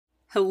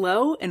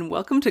Hello and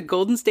welcome to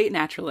Golden State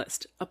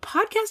Naturalist, a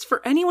podcast for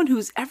anyone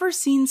who's ever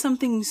seen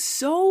something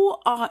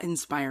so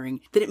awe-inspiring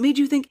that it made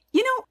you think,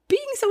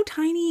 being so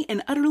tiny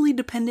and utterly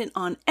dependent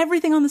on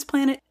everything on this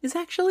planet is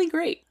actually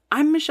great.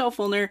 I'm Michelle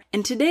Fulner,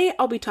 and today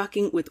I'll be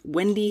talking with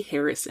Wendy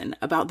Harrison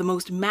about the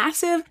most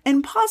massive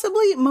and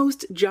possibly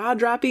most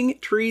jaw-dropping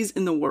trees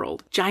in the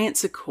world, giant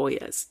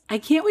sequoias. I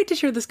can't wait to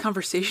share this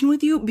conversation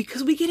with you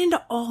because we get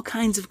into all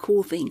kinds of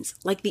cool things,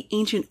 like the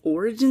ancient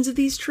origins of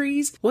these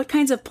trees, what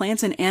kinds of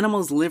plants and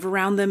animals live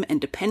around them and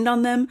depend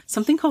on them,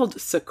 something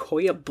called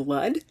sequoia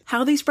blood,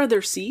 how they spread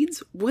their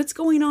seeds, what's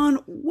going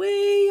on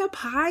way up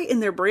high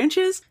in their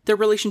branches, their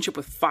relationship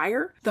with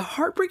fire, the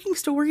heartbreaking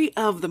story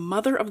of the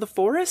mother of the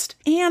forest,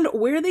 and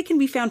where they can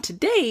be found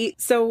today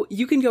so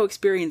you can go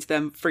experience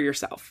them for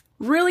yourself.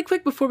 Really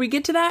quick before we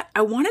get to that,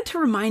 I wanted to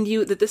remind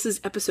you that this is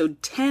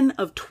episode 10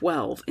 of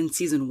 12 in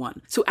season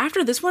 1. So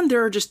after this one,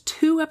 there are just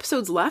 2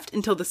 episodes left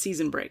until the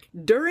season break.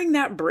 During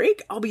that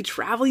break, I'll be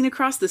traveling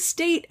across the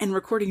state and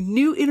recording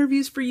new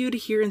interviews for you to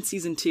hear in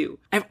season 2.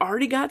 I've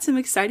already got some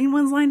exciting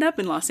ones lined up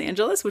in Los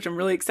Angeles, which I'm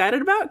really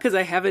excited about because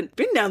I haven't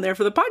been down there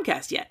for the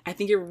podcast yet. I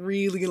think you're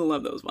really going to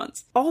love those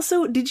ones.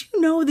 Also, did you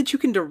know that you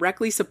can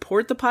directly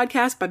support the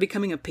podcast by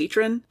becoming a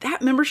patron?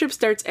 That membership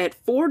starts at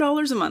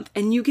 $4 a month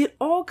and you get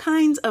all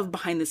kinds of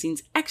behind the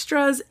scenes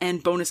extras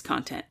and bonus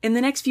content. In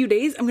the next few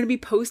days, I'm going to be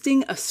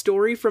posting a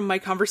story from my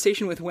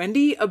conversation with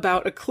Wendy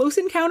about a close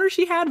encounter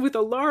she had with a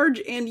large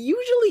and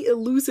usually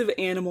elusive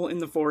animal in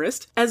the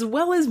forest, as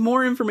well as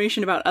more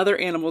information about other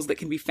animals that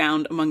can be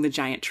found among the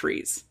giant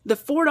trees. The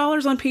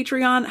 $4 on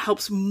Patreon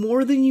helps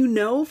more than you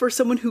know for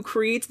someone who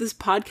creates this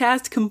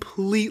podcast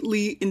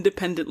completely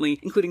independently,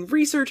 including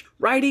research,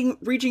 writing,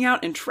 reaching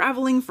out and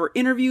traveling for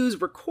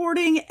interviews,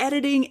 recording,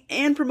 editing,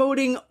 and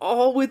promoting,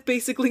 all with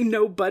basically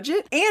no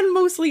budget, and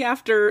mostly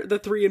after the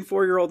 3 and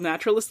 4-year-old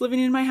naturalists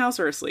living in my house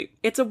are asleep.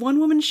 It's a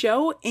one-woman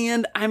show,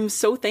 and I'm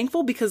so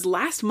thankful because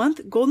last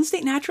month, Golden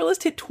State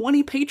Naturalist hit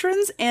 20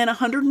 patrons and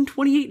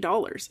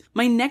 $128.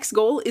 My next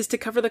goal is to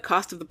cover the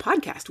cost of the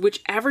podcast,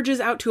 which averages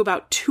out to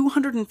about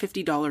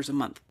 $250 a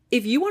month.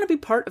 If you want to be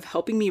part of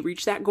helping me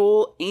reach that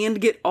goal and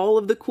get all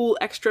of the cool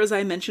extras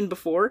I mentioned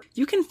before,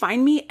 you can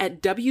find me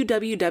at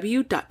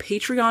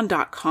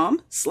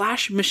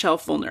www.patreon.com/Michelle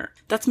Fulner.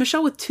 That's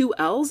Michelle with 2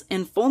 L's,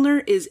 and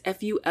Fulner is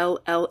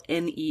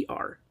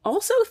Fullner.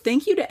 Also,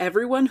 thank you to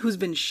everyone who's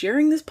been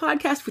sharing this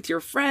podcast with your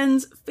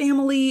friends,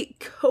 family,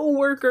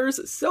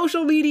 co-workers,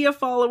 social media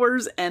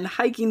followers, and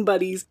hiking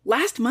buddies.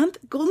 Last month,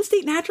 Golden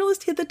State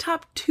Naturalist hit the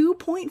top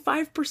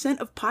 2.5%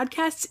 of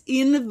podcasts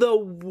in the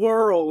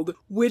world,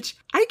 which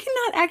I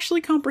cannot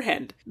actually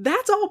comprehend.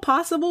 That's all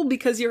possible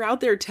because you're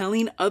out there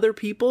telling other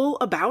people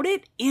about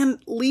it and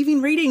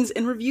leaving ratings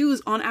and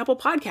reviews on Apple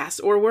Podcasts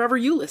or wherever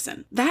you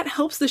listen. That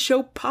helps the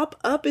show pop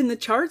up in the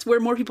charts where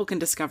more people can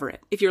discover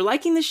it. If you're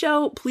liking the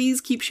show, please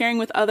keep sharing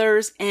with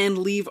others and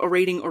leave a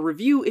rating or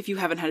review if you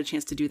haven't had a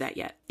chance to do that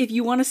yet. If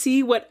you want to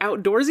see what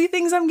outdoorsy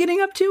things I'm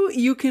getting up to,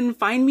 you can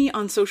find me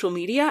on social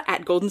media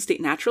at Golden State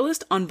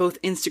Naturalist on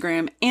both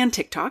Instagram and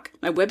TikTok.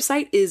 My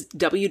website is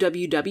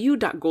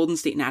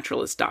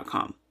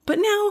www.goldenstatenaturalist.com. But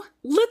now,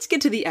 let's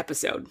get to the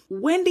episode.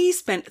 Wendy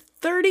spent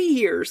 30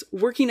 years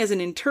working as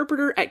an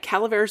interpreter at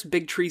Calaveras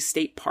Big Tree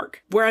State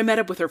Park, where I met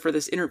up with her for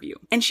this interview.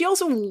 And she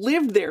also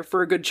lived there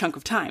for a good chunk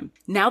of time.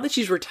 Now that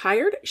she's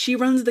retired, she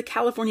runs the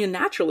California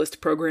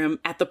Naturalist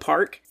program at the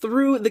park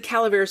through the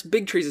Calaveras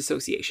Big Trees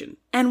Association.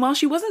 And while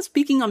she wasn't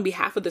speaking on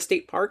behalf of the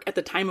state park at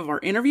the time of our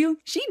interview,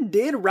 she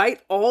did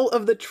write all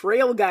of the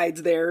trail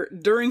guides there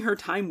during her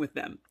time with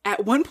them.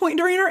 At one point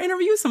during our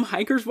interview, some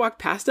hikers walked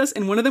past us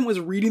and one of them was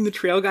reading the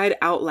trail guide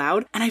out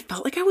loud, and I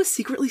felt like I was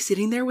secretly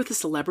sitting there with a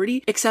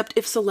celebrity, except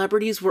if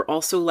celebrities were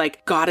also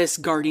like goddess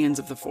guardians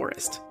of the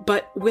forest.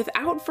 But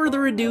without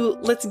further ado,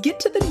 let's get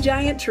to the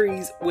giant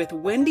trees with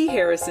Wendy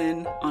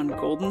Harrison on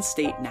Golden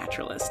State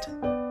Naturalist.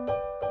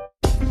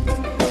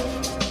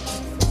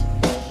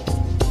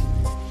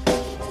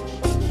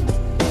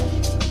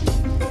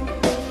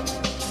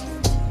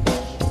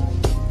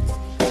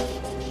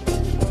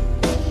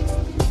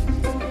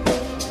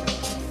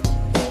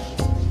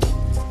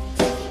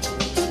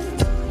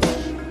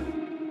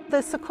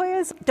 The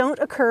sequoias don't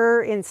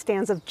occur in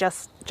stands of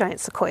just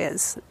giant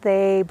sequoias.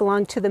 They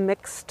belong to the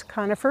mixed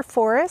conifer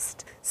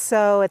forest.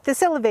 So at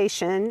this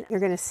elevation, you're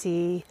going to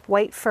see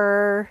white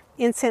fir,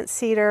 incense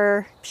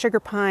cedar, sugar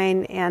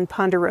pine, and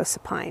ponderosa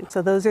pine.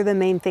 So those are the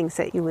main things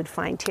that you would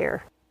find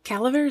here.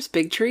 Calaveras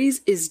Big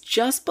Trees is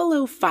just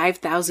below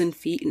 5,000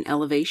 feet in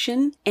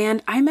elevation,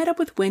 and I met up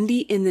with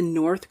Wendy in the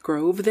North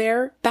Grove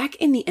there back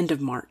in the end of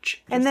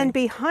March. And then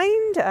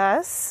behind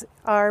us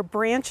are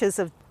branches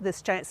of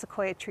this giant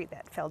sequoia tree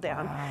that fell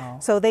down. Wow.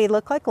 So they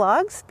look like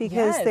logs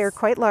because Yes. they're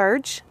quite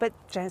large, but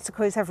giant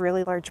sequoias have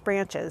really large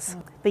branches.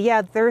 But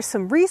yeah, there's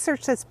some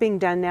research that's being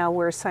done now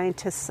where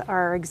scientists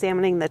are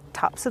examining the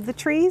tops of the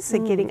trees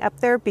and getting up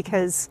there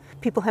because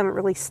people haven't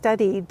really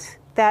studied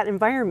that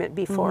environment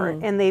before,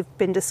 and they've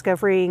been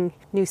discovering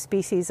new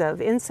species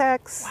of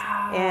insects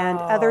and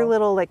other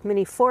little like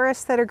mini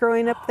forests that are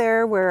growing up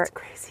there where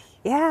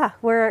Yeah,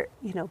 where,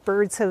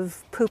 birds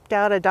have pooped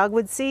out a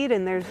dogwood seed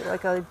and there's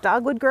like a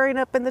dogwood growing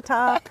up in the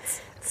top.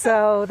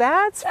 So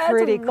that's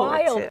pretty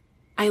wild. cool too.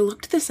 I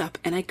looked this up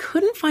and I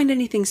couldn't find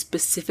anything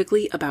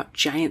specifically about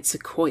giant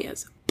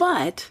sequoias,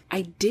 but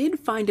I did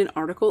find an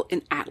article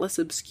in Atlas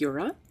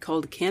Obscura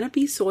called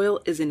Canopy Soil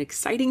is an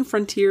Exciting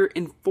Frontier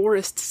in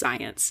Forest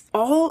Science,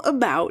 all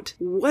about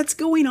what's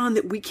going on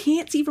that we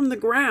can't see from the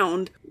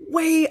ground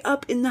way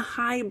up in the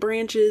high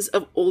branches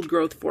of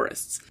old-growth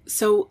forests.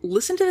 So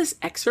listen to this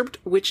excerpt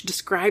which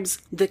describes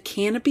the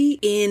canopy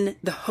in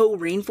the Hoh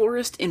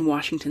rainforest in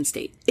Washington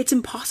state. It's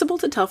impossible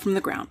to tell from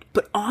the ground,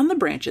 but on the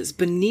branches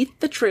beneath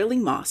the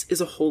trailing moss is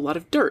a whole lot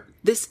of dirt.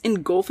 This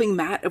engulfing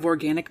mat of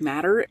organic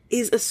matter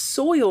is a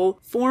soil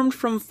formed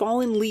from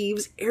fallen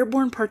leaves,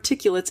 airborne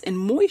particulates, and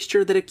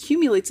moisture that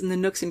accumulates in the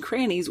nooks and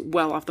crannies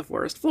well off the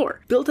forest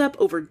floor. Built up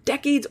over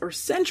decades or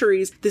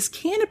centuries, this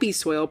canopy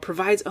soil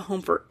provides a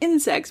home for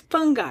insects,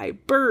 fungi,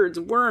 birds,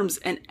 worms,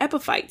 and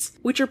epiphytes,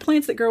 which are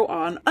plants that grow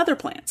on other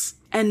plants.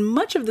 And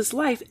much of this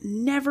life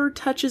never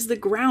touches the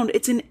ground.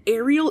 It's an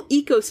aerial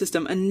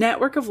ecosystem, a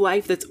network of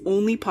life that's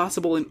only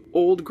possible in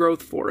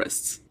old-growth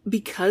forests.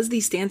 Because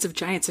these stands of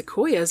giant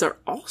sequoias are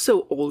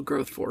also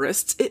old-growth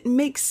forests, it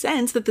makes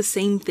sense that the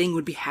same thing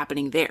would be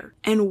happening there.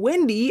 And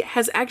Wendy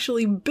has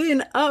actually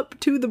been up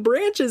to the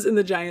branches in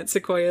the giant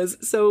sequoias,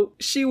 so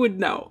she would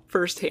know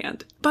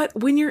firsthand. But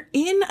when you're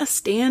in a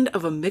stand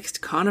of a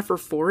mixed conifer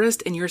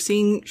forest and you're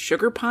seeing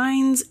sugar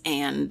pines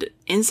and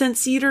incense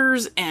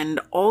cedars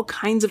and all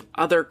kinds of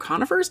other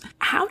conifers,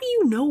 how do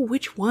you know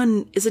which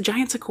one is a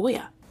giant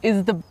sequoia?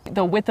 Is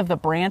the width of the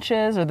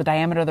branches or the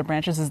diameter of the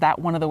branches, is that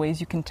one of the ways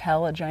you can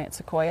tell a giant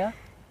sequoia?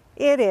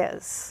 It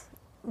is.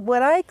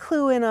 What I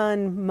clue in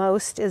on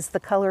most is the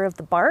color of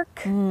the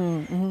bark.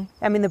 Mm-hmm.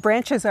 I mean, the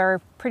branches are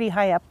pretty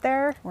high up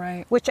there,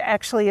 right? Which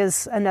actually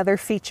is another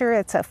feature.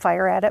 It's a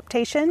fire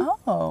adaptation.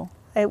 Oh.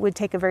 It would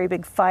take a very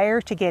big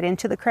fire to get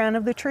into the crown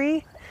of the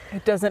tree.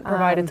 It doesn't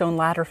provide its own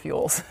ladder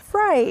fuels.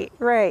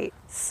 Right.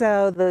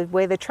 So the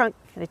way the trunk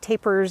kind of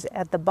tapers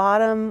at the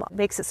bottom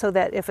makes it so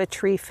that if a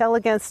tree fell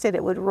against it,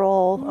 it would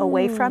roll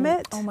away from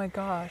it. Oh my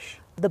gosh.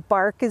 The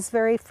bark is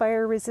very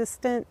fire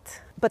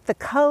resistant, but the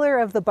color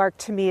of the bark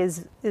to me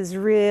is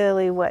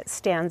really what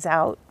stands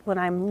out when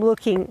I'm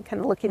looking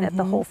at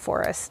the whole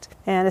forest.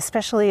 And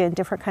especially in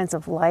different kinds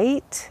of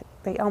light,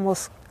 they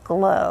almost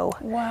glow.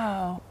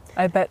 Wow.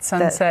 I bet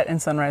sunset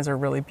and sunrise are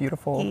really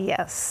beautiful.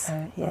 Yes.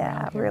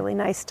 Yeah, really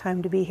nice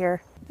time to be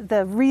here.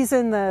 The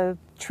reason the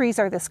trees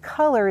are this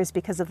color is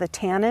because of the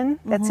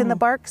tannin that's in the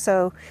bark.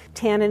 So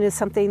tannin is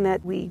something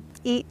that we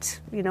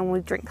eat, when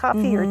we drink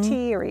coffee or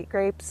tea or eat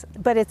grapes.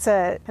 But it's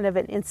a kind of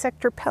an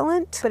insect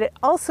repellent, but it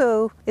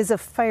also is a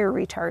fire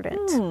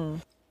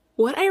retardant.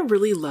 What I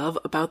really love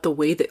about the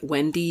way that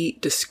Wendy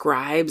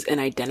describes and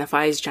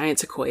identifies giant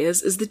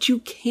sequoias is that you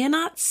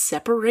cannot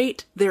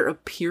separate their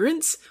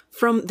appearance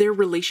from their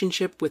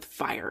relationship with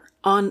fire.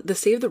 On the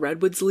Save the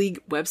Redwoods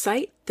League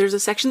website, there's a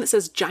section that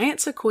says giant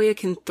sequoia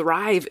can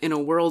thrive in a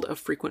world of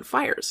frequent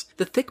fires.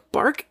 The thick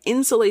bark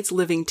insulates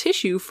living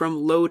tissue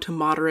from low to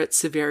moderate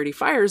severity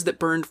fires that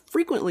burned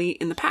frequently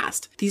in the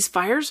past. These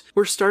fires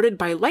were started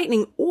by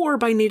lightning or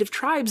by native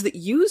tribes that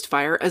used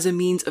fire as a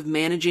means of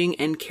managing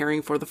and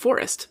caring for the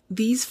forest.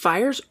 These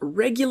fires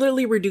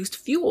regularly reduced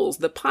fuels,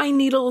 the pine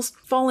needles,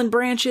 fallen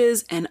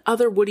branches, and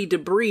other woody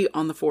debris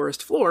on the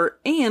forest floor,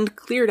 and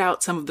cleared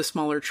out some of the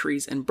smaller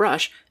trees and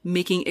brush,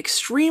 making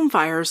extreme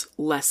fires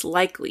less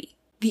likely.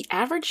 The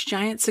average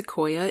giant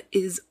sequoia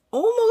is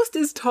almost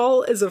as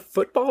tall as a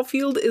football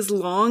field is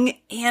long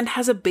and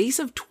has a base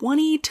of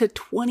 20 to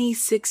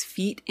 26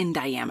 feet in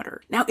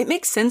diameter. Now, it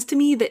makes sense to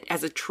me that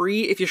as a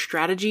tree, if your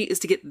strategy is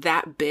to get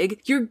that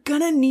big, you're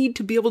gonna need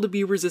to be able to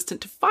be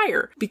resistant to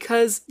fire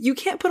because you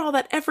can't put all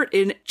that effort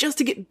in just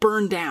to get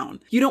burned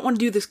down. You don't want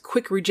to do this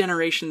quick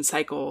regeneration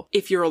cycle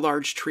if you're a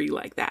large tree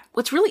like that.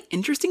 What's really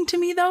interesting to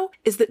me, though,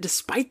 is that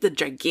despite the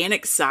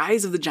gigantic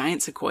size of the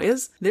giant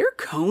sequoias, their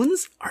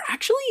cones are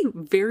actually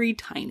very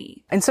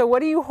tiny. And so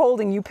what are you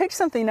holding? You picked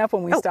something up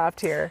when we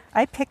stopped here.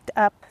 I picked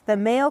up the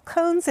male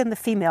cones and the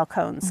female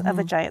cones of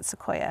a giant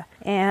sequoia.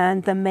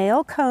 And the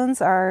male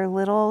cones are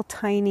little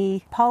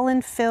tiny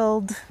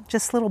pollen-filled,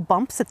 just little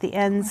bumps at the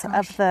ends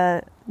of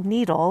the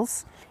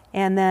needles.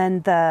 And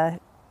then the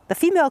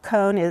female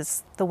cone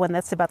is the one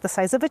that's about the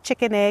size of a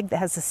chicken egg that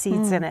has the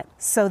seeds in it.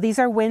 So these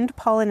are wind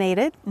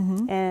pollinated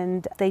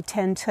and they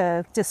tend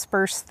to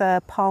disperse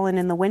the pollen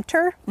in the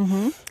winter.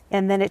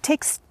 And then it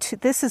takes,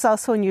 this is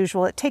also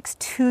unusual, it takes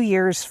 2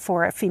 years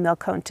for a female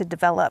cone to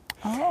develop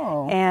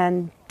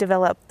and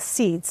develop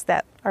seeds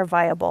that are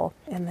viable.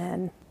 And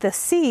then the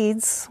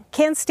seeds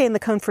can stay in the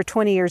cone for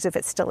 20 years if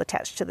it's still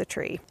attached to the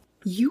tree.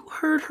 You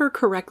heard her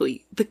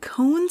correctly. The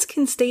cones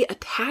can stay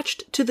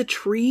attached to the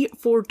tree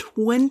for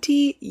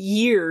 20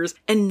 years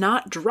and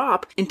not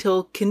drop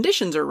until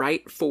conditions are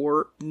right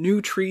for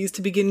new trees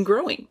to begin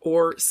growing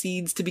or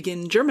seeds to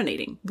begin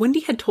germinating.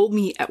 Wendy had told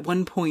me at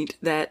one point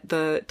that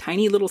the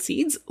tiny little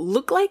seeds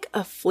look like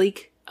a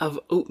flake of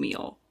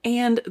oatmeal.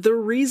 And the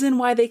reason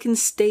why they can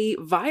stay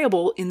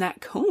viable in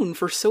that cone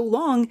for so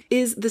long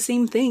is the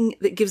same thing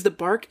that gives the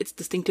bark its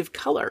distinctive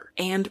color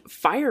and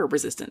fire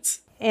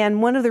resistance.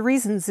 And one of the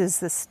reasons is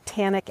this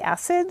tannic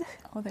acid.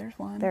 Oh, there's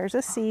one. There's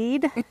a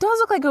seed. It does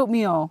look like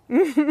oatmeal.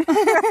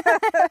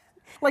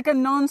 Like a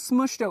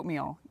non-smushed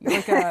oatmeal.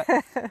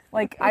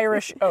 Like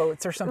Irish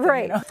oats or something.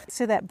 Right. You know?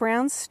 So that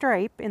brown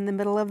stripe in the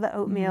middle of the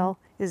oatmeal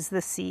is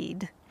the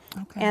seed.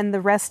 Okay. And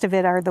the rest of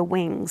it are the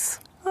wings.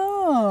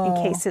 Oh.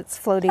 In case it's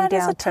floating That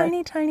down is a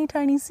tiny, tiny,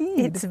 tiny seed.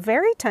 It's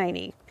very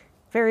tiny.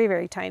 Very,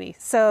 very tiny.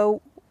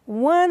 So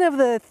one of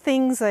the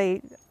things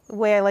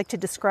way I like to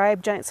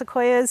describe giant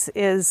sequoias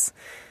is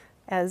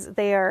as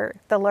they are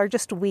the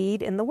largest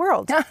weed in the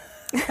world.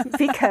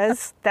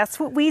 Because that's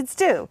what weeds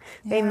do.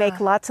 They make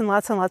lots and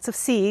lots and lots of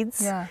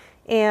seeds. Yeah.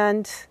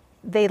 And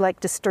they like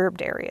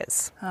disturbed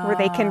areas where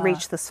they can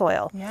reach the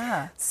soil.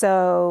 Yeah.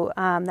 So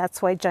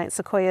that's why giant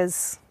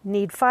sequoias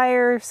need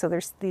fire. So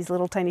there's these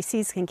little tiny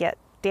seeds can get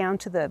down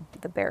to the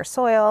bare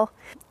soil.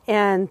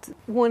 And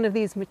one of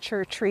these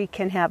mature tree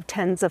can have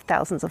tens of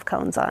thousands of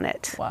cones on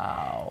it.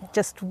 Wow.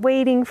 Just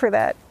waiting for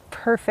that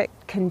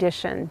perfect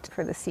condition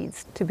for the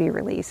seeds to be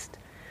released.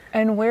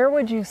 And where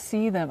would you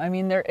see them? I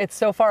mean, it's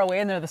so far away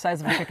and they're the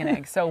size of a chicken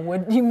egg.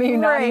 So you may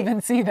not Right.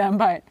 even see them,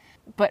 but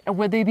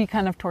would they be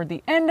kind of toward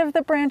the end of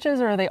the branches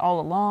or are they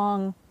all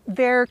along?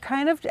 They're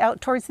kind of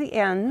out towards the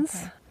ends.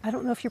 Okay. I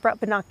don't know if you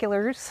brought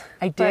binoculars.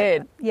 I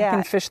did. Yeah. I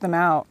can fish them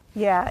out.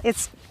 Yeah,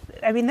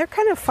 they're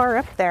kind of far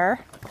up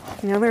there.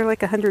 They're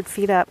like 100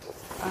 feet up.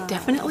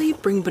 Definitely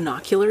bring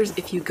binoculars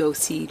if you go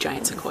see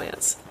giant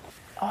sequoias.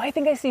 Oh, I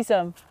think I see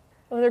some.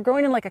 Oh, they're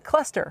growing in like a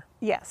cluster.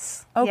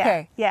 Yes.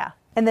 Okay. Yeah.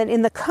 And then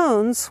in the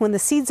cones, when the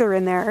seeds are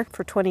in there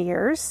for 20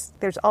 years,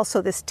 there's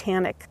also this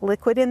tannic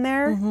liquid in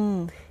there.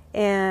 Mm-hmm.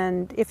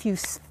 And if you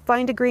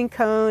find a green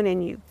cone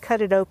and you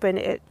cut it open,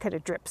 it kind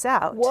of drips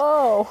out.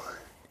 Whoa.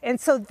 And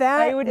so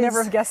that I would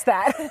never have guessed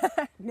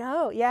that.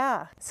 No,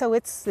 yeah. So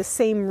it's the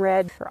same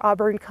red or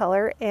auburn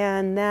color,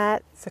 and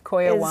that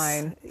Sequoia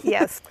wine.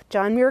 Yes.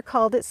 John Muir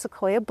called it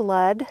Sequoia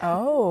blood.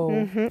 Oh.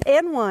 Mm-hmm.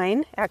 And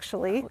wine,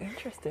 actually. Oh,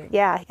 interesting.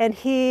 Yeah. And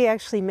he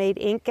actually made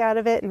ink out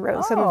of it and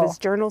wrote some of his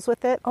journals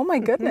with it. Oh my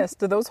goodness.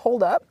 Do those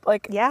hold up?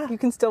 Like, yeah. You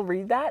can still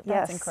read that?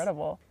 Yes. That's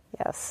incredible.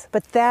 Yes.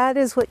 But that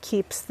is what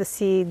keeps the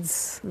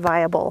seeds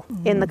viable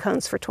in the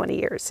cones for 20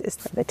 years, is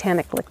the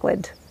tannic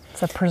liquid.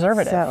 It's a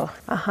preservative. So,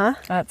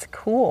 That's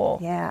cool.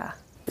 Yeah.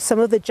 Some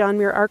of the John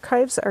Muir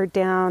archives are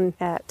down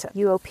at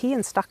UOP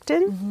in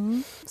Stockton.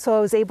 Mm-hmm. So I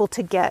was able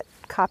to get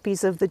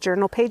copies of the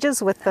journal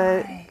pages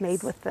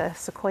made with the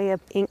Sequoia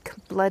ink,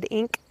 blood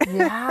ink.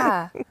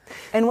 Yeah.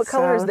 And what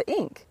color is the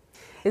ink?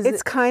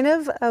 It's kind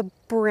of a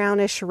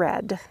brownish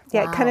red.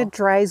 Yeah, It kind of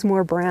dries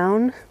more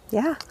brown.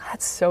 Yeah.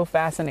 That's so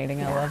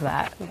fascinating. I love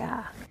that.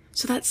 Yeah.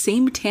 So that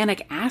same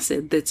tannic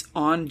acid that's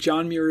on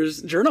John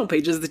Muir's journal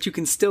pages that you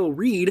can still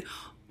read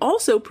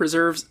also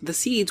preserves the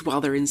seeds while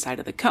they're inside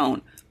of the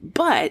cone.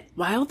 But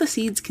while the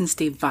seeds can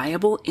stay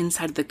viable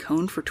inside the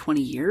cone for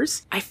 20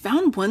 years, I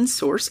found one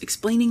source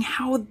explaining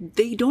how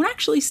they don't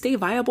actually stay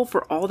viable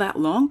for all that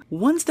long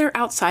once they're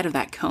outside of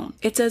that cone.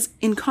 It says,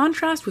 in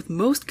contrast with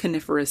most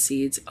coniferous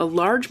seeds, a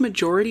large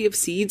majority of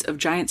seeds of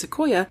giant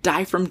sequoia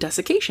die from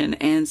desiccation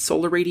and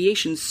solar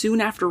radiation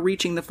soon after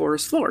reaching the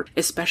forest floor,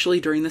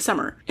 especially during the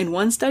summer. In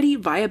one study,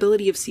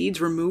 viability of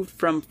seeds removed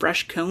from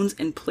fresh cones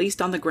and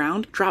placed on the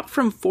ground dropped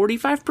from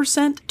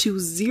 45% to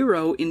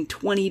 0 in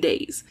 20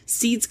 days.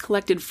 Seeds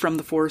collected from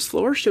the forest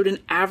floor showed an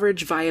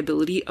average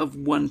viability of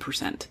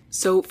 1%.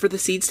 So for the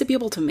seeds to be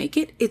able to make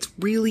it, it's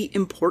really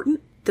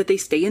important that they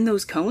stay in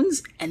those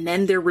cones and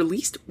then they're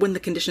released when the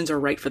conditions are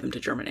right for them to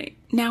germinate.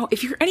 Now,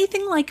 if you're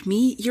anything like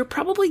me, you're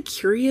probably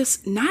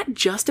curious not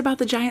just about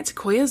the giant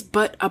sequoias,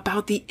 but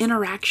about the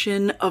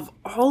interaction of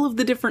all of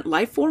the different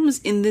life forms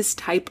in this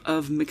type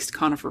of mixed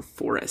conifer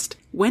forest.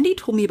 Wendy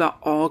told me about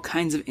all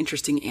kinds of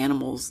interesting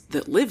animals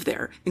that live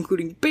there,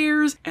 including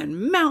bears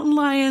and mountain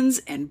lions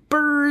and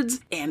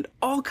birds and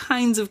all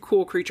kinds of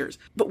cool creatures.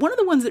 But one of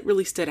the ones that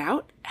really stood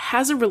out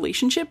has a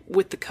relationship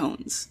with the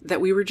cones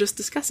that we were just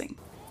discussing.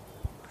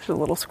 There's a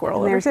little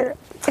squirrel over here.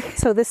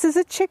 So this is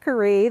a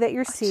chicory that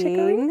you're seeing.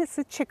 Chicory? It's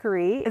a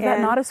chicory. Is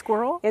that not a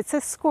squirrel? It's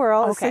a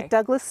squirrel. Okay. It's a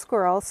Douglas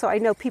squirrel. So I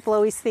know people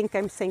always think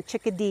I'm saying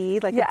chickadee,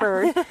 like a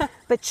bird.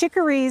 But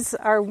chicories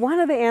are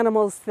one of the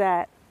animals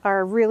that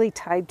are really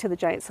tied to the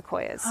giant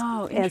sequoias.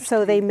 Oh, interesting. And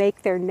so they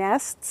make their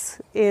nests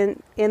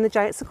in the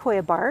giant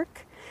sequoia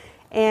bark,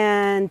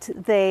 and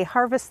they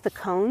harvest the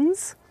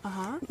cones.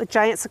 The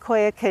giant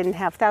sequoia can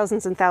have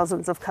thousands and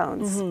thousands of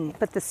cones,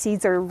 but the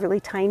seeds are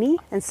really tiny.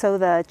 And so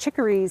the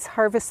chicories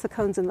harvest the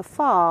cones in the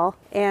fall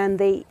and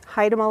they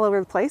hide them all over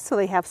the place so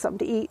they have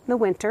something to eat in the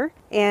winter.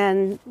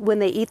 And when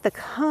they eat the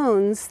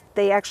cones,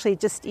 they actually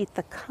just eat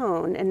the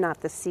cone and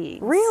not the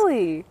seeds.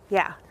 Really?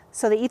 Yeah.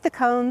 So they eat the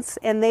cones,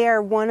 and they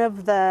are one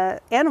of the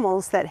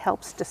animals that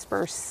helps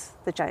disperse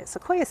the giant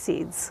sequoia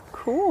seeds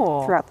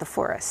Cool. throughout the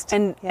forest.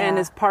 And Yeah.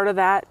 is part of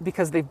that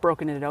because they've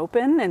broken it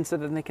open and so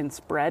then they can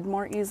spread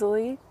more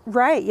easily?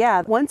 Right,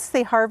 yeah. Once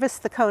they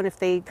harvest the cone, if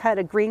they cut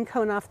a green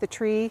cone off the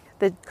tree,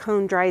 the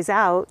cone dries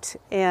out,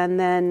 and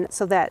then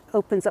so that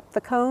opens up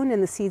the cone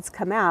and the seeds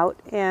come out.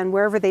 And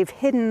wherever they've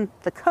hidden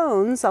the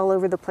cones all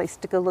over the place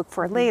to go look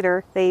for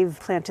later, they've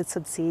planted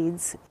some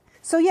seeds.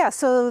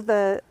 So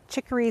the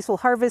chicories will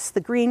harvest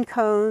the green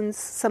cones.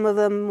 Some of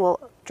them will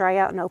dry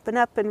out and open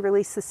up and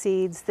release the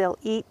seeds. They'll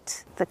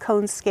eat the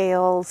cone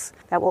scales.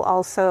 That will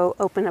also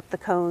open up the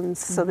cones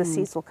so the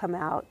seeds will come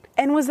out.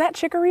 And was that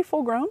chicory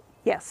full grown?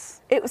 Yes.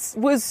 It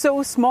was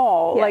so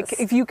small. Yes. Like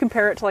if you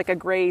compare it to like a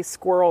gray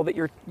squirrel that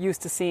you're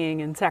used to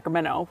seeing in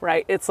Sacramento,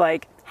 right? It's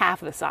like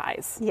half the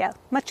size. Yeah,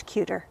 much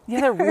cuter.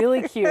 Yeah, they're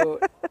really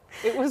cute.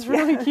 It was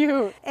really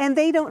cute. And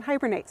they don't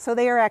hibernate, so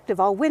they are active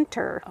all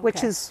winter, which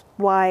Okay. is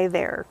why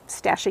they're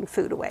stashing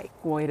food away.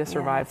 Way to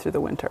survive through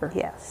the winter.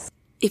 Yes.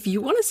 If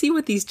you want to see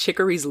what these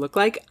chicories look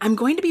like, I'm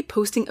going to be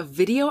posting a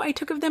video I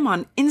took of them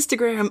on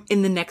Instagram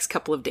in the next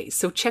couple of days,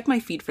 so check my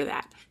feed for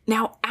that.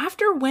 Now,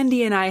 after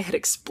Wendy and I had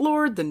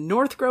explored the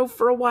North Grove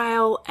for a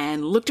while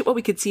and looked at what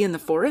we could see in the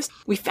forest,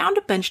 we found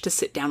a bench to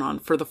sit down on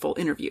for the full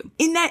interview.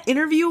 In that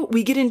interview,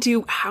 we get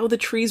into how the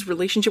tree's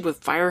relationship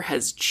with fire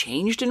has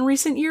changed in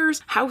recent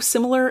years, how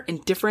similar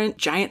and different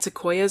giant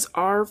sequoias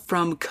are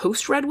from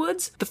coast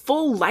redwoods, the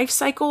full life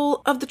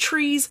cycle of the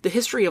trees, the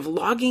history of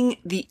logging,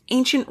 the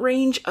ancient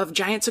range of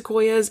giant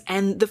sequoias,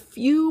 and the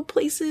few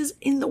places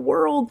in the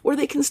world where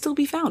they can still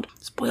be found.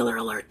 Spoiler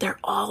alert, they're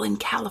all in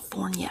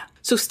California.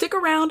 So stick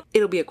around,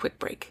 it'll be a quick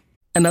break.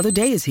 Another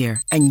day is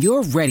here, and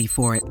you're ready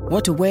for it.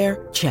 What to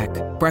wear? Check.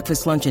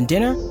 Breakfast, lunch, and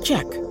dinner?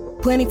 Check.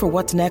 Planning for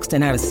what's next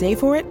and how to save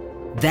for it?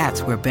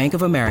 That's where Bank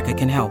of America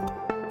can help.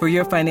 For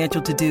your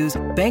financial to-dos,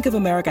 Bank of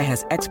America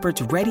has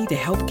experts ready to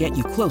help get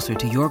you closer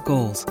to your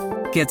goals.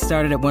 Get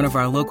started at one of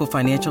our local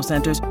financial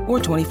centers or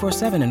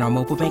 24/7 in our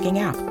mobile banking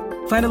app.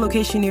 Find a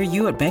location near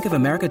you at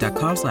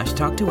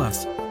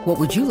bankofamerica.com/talktous. What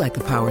would you like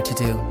the power to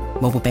do?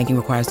 Mobile banking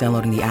requires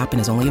downloading the app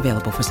and is only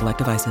available for select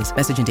devices.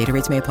 Message and data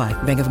rates may apply.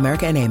 Bank of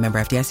America NA, member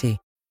FDIC.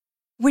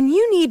 When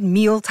you need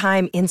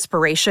mealtime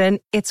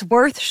inspiration, it's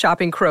worth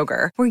shopping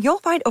Kroger, where you'll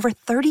find over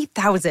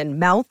 30,000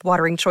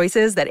 mouth-watering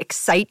choices that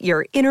excite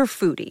your inner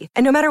foodie.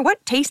 And no matter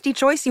what tasty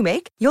choice you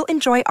make, you'll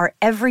enjoy our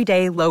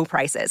everyday low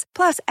prices,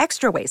 plus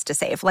extra ways to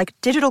save, like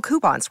digital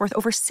coupons worth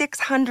over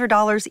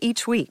 $600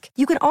 each week.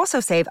 You can also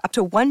save up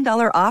to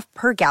 $1 off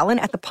per gallon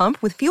at the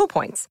pump with fuel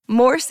points.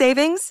 More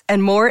savings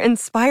and more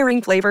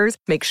inspiring flavors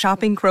make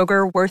shopping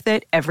Kroger worth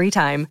it every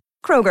time.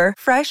 Kroger,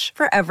 fresh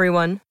for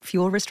everyone.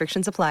 Fuel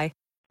restrictions apply.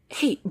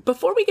 Hey,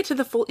 before we get to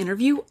the full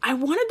interview, I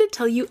wanted to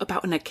tell you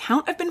about an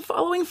account I've been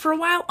following for a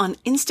while on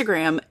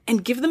Instagram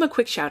and give them a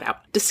quick shout out.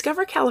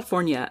 Discover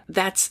California,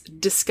 that's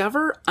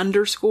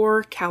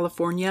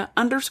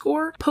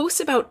discover_California_ posts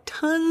about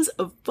tons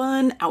of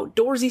fun,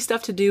 outdoorsy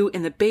stuff to do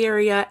in the Bay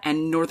Area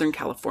and Northern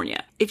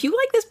California. If you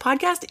like this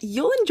podcast,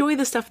 you'll enjoy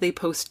the stuff they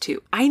post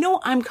too. I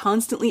know I'm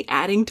constantly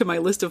adding to my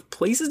list of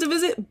places to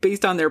visit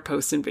based on their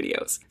posts and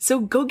videos. So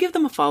go give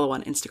them a follow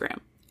on Instagram.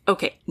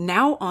 Okay,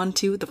 now on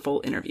to the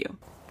full interview.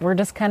 We're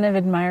just kind of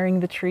admiring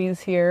the trees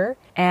here,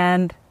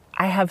 and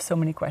I have so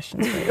many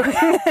questions for you.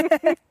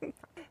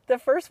 The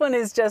first one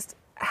is just,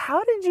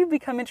 how did you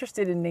become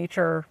interested in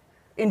nature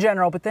in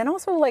general, but then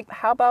also, like,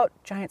 how about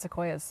giant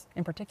sequoias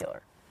in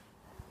particular?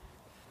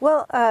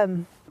 Well,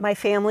 my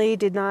family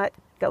did not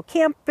go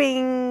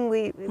camping.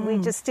 We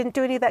just didn't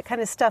do any of that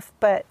kind of stuff.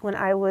 But when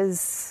I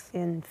was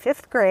in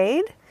 5th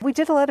grade, we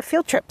did a lot of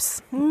field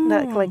trips,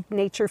 like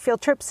nature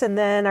field trips. And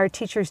then our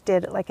teachers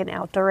did like an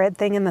outdoor ed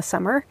thing in the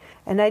summer.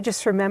 And I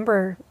just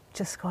remember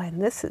just going,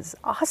 this is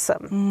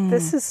awesome.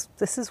 This is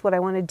what I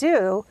want to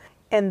do.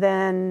 And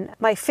then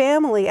my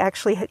family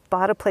actually had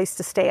bought a place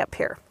to stay up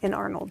here in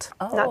Arnold,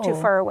 not too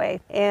far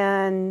away.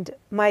 And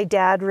my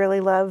dad really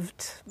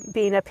loved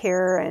being up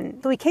here.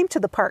 And we came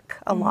to the park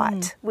a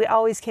lot. We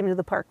always came to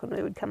the park when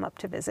we would come up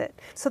to visit.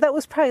 So that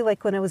was probably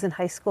like when I was in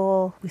high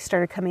school, we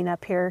started coming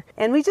up here.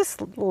 And we just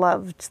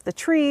loved the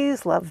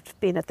trees, loved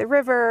being at the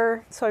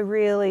river. So I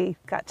really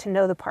got to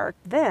know the park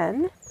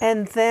then.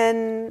 And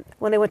then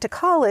when I went to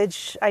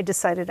college, I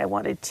decided I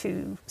wanted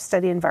to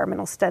study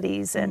environmental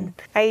studies. And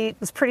I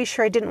was pretty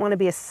sure I didn't want to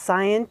be a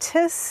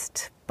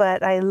scientist,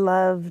 but I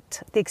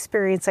loved the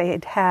experience I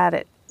had had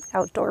at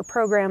outdoor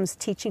programs,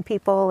 teaching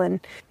people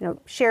and,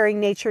 sharing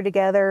nature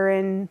together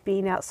and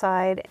being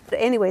outside. But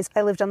anyways,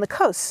 I lived on the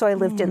coast, so I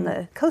lived in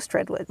the coast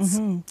redwoods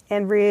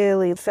and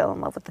really fell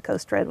in love with the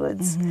coast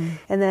redwoods.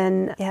 And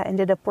then,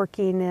 ended up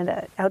working at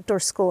an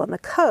outdoor school on the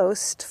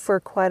coast for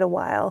quite a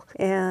while.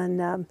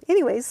 And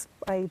anyways,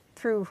 I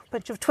through a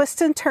bunch of twists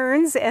and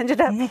turns,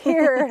 ended up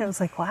here. And I was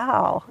like,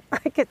 wow,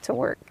 I get to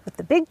work with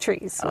the big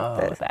trees,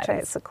 with the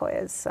giant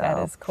sequoias. So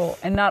that is cool.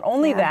 And not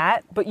only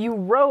that, but you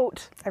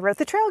wrote... I wrote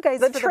the trail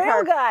guides The for trail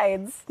the park.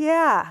 guides.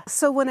 Yeah.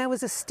 So when I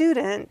was a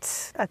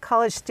student, a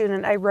college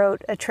student, I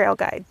wrote a trail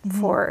guide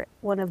for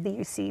one of the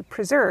UC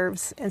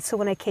preserves. And so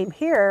when I came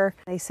here,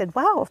 they said,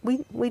 wow,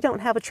 we don't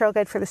have a trail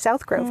guide for the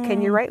South Grove.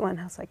 Can you write one?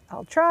 I was like,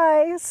 I'll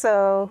try.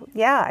 So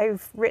yeah,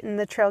 I've written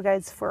the trail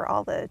guides for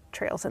all the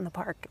trails in the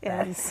park.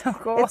 And That's so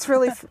cool. it's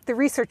really, the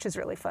research is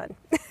really fun.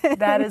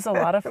 That is a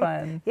lot of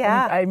fun.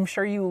 Yeah. And I'm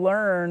sure you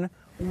learn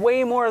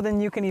way more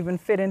than you can even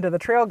fit into the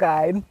trail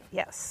guide.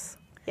 Yes.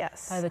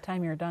 Yes. By the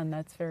time you're done,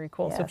 that's very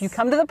cool. So if you Yes.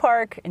 come to the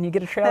park and you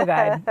get a trail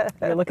guide,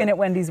 you're looking at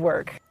Wendy's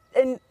work.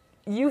 And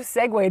you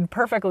segued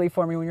perfectly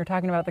for me when you're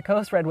talking about the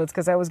coast redwoods,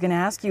 because I was going to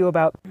ask you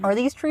about, are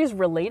these trees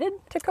related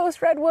to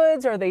coast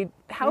redwoods? Are they,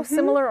 how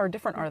similar or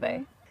different are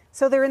they?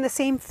 So they're in the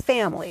same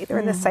family. They're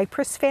in the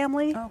cypress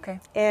family. Okay.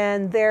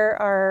 And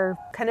there are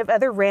kind of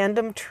other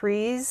random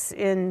trees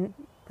in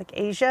like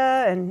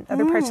Asia and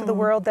other parts of the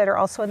world that are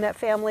also in that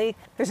family.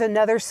 There's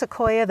another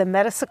sequoia, the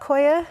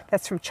metasequoia,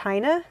 that's from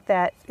China,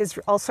 that is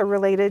also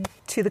related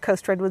to the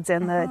coast redwoods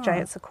and the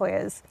giant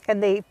sequoias.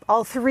 And they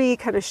all three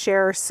kind of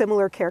share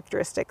similar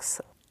characteristics.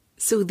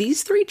 So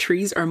these three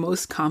trees are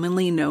most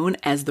commonly known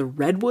as the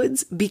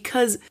redwoods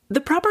because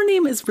the proper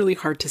name is really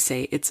hard to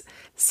say. It's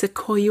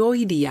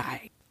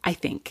Sequoiaceae, I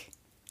think.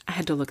 I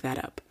had to look that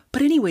up.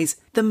 But anyways,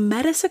 the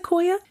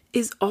metasequoia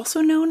is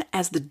also known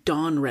as the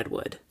dawn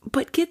redwood.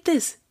 But get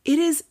this, it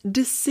is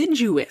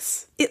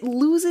deciduous. It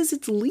loses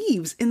its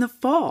leaves in the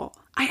fall.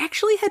 I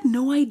actually had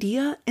no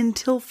idea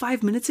until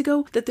 5 minutes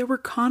ago that there were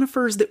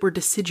conifers that were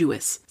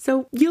deciduous.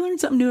 So you learn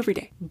something new every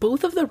day.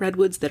 Both of the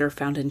redwoods that are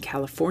found in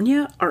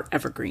California are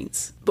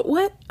evergreens. But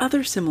what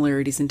other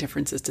similarities and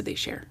differences do they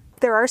share?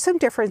 There are some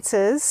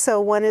differences.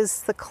 So one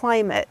is the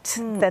climate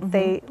that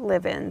they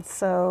live in.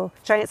 So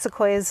giant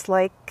sequoias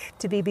like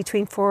to be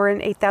between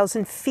 4,000 and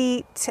 8,000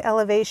 feet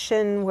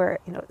elevation, where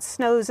it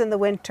snows in the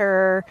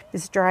winter,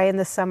 is dry in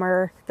the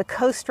summer. The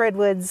coast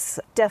redwoods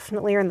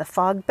definitely are in the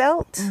fog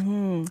belt,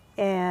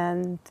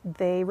 and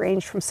they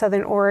range from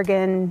southern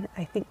Oregon,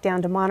 I think,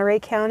 down to Monterey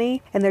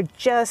County, and they're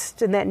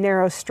just in that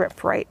narrow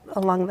strip right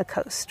along the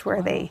coast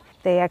where they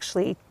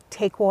actually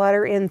take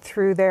water in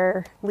through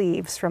their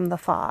leaves from the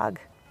fog.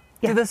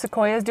 Do the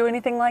sequoias do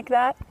anything like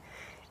that?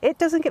 It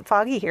doesn't get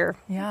foggy here.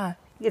 Yeah.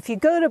 If you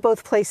go to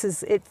both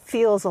places, it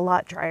feels a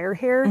lot drier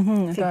here.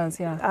 It does,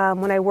 yeah.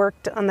 When I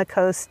worked on the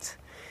coast,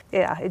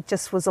 yeah, it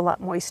just was a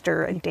lot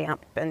moister and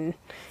damp. And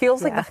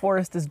Feels like the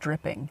forest is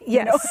dripping.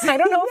 Yes. I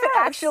don't know if it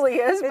Yes. actually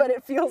is, but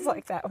it feels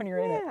like that when you're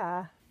in it.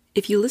 yeah.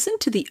 If you listen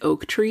to the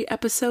oak tree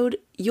episode,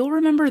 you'll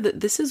remember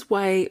that this is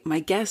why my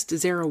guest,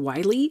 Zara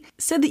Wiley,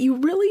 said that you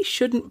really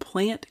shouldn't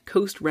plant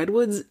coast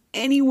redwoods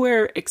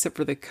anywhere except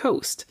for the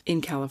coast in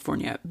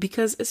California,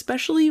 because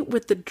especially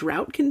with the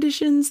drought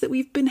conditions that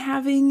we've been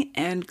having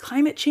and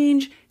climate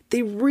change,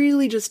 they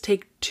really just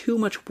take too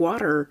much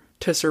water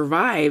to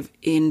survive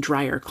in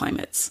drier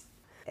climates.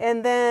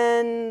 And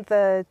then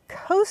the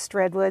coast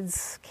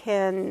redwoods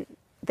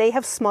they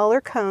have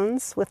smaller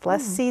cones with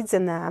less seeds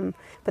in them,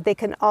 but they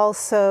can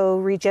also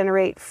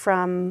regenerate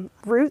from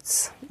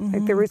roots,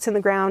 like the roots in the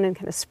ground and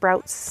kind of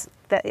sprouts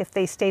that if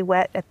they stay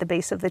wet at the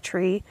base of the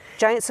tree.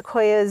 Giant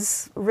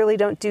sequoias really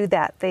don't do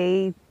that.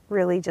 They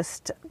really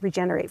just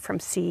regenerate from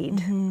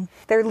seed.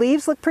 Their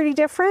leaves look pretty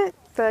different.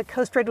 The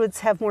coast redwoods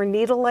have more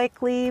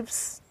needle-like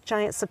leaves.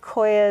 Giant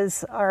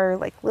sequoias are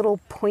like little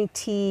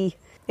pointy,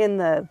 in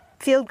the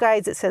field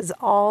guides it says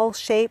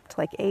awl-shaped,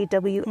 like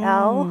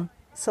AWL.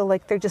 So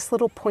like they're just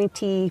little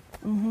pointy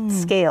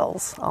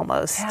scales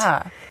almost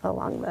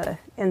along the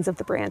ends of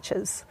the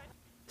branches.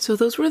 So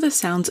those were the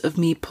sounds of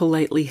me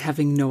politely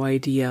having no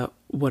idea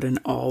what an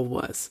awl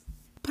was.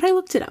 But I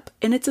looked it up,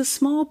 and it's a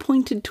small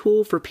pointed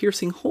tool for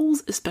piercing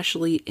holes,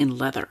 especially in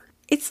leather.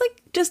 It's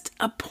like just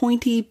a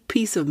pointy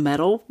piece of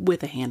metal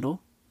with a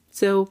handle.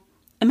 So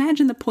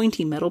imagine the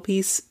pointy metal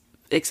piece,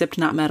 except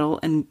not metal,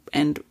 and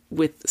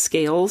with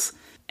scales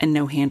and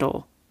no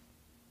handle.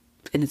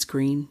 And it's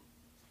green.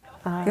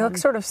 They look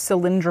sort of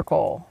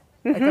cylindrical.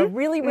 Like a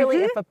really,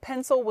 if a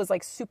pencil was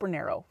like super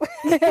narrow.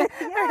 With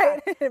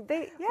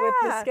the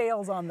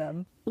scales on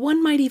them.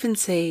 One might even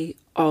say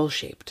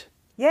awl-shaped.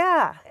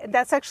 Yeah,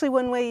 that's actually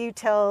one way you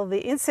tell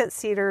the incense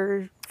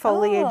cedar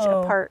foliage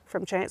apart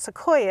from giant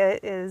sequoia.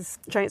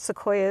 Giant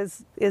sequoia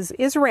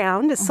is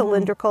round, is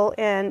cylindrical,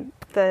 and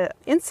the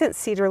incense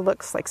cedar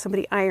looks like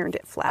somebody ironed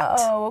it flat.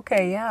 Oh,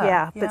 okay, yeah.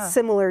 Yeah, but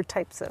similar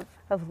types of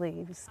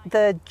leaves.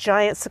 The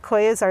giant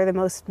sequoias are the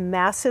most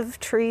massive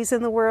trees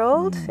in the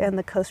world, and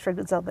the coast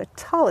redwoods are the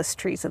tallest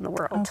trees in the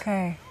world.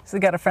 Okay, so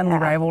they got a friendly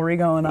rivalry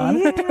going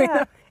on between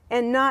them.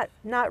 And not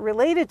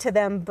related to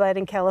them, but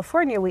in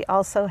California, we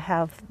also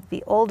have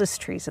the oldest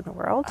trees in the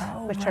world,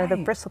 which are the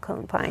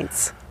bristlecone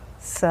pines.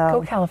 So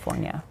Go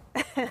California.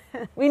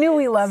 We knew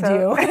we loved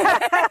you.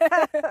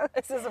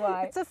 This is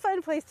why. It's a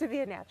fun place to be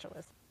a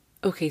naturalist.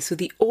 Okay, so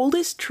the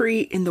oldest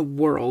tree in the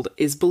world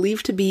is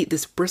believed to be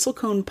this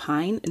bristlecone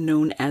pine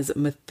known as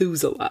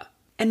Methuselah.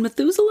 And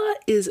Methuselah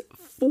is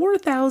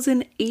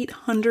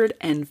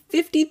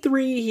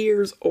 4,853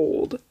 years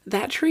old.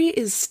 That tree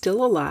is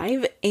still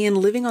alive and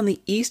living on the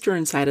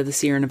eastern side of the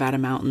Sierra Nevada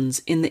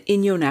mountains in the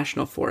Inyo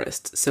National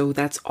Forest, so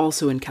that's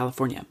also in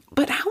California.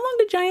 But how long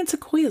do giant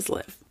sequoias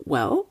live?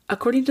 Well,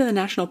 according to the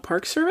National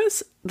Park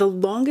Service, the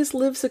longest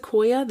lived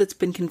sequoia that's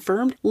been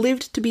confirmed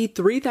lived to be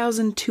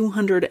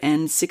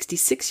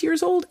 3,266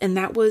 years old, and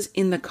that was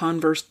in the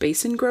Converse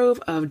Basin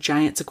Grove of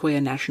Giant Sequoia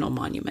National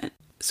Monument.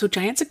 So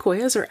giant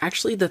sequoias are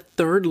actually the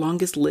third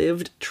longest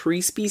lived tree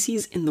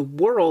species in the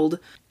world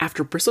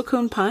after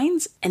bristlecone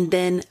pines and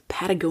then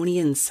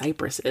Patagonian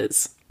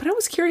cypresses. But I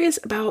was curious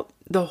about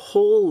the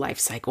whole life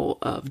cycle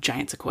of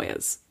giant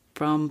sequoias,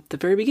 from the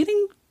very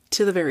beginning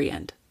to the very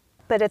end.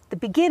 But at the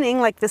beginning,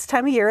 like this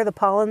time of year, the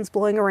pollen's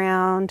blowing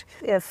around.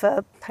 If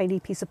a tiny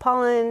piece of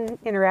pollen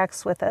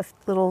interacts with a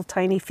little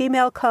tiny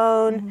female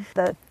cone,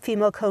 the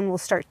female cone will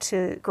start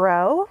to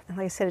grow. And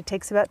like I said, it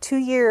takes about 2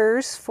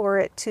 years for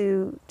it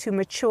to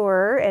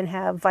mature and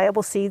have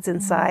viable seeds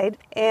inside.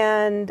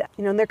 And,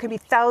 there can be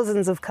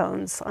thousands of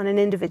cones on an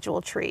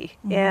individual tree.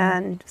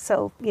 And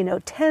so,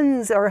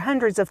 tens or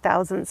hundreds of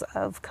thousands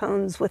of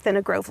cones within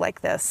a grove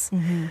like this.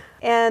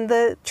 And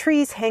the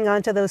trees hang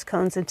on to those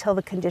cones until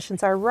the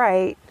conditions are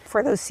right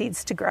for those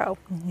seeds to grow.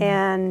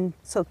 And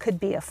so it could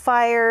be a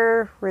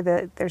fire where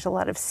there's a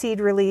lot of seed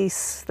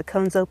release, the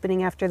cones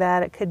opening after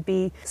that. It could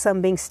be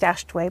some being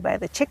stashed away by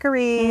the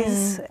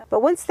chicories.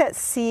 But once that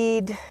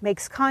seed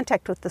makes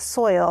contact with the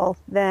soil,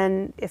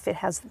 then if it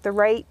has the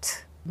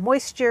right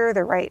moisture,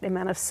 the right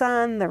amount of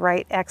sun, the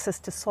right access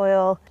to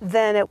soil,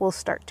 then it will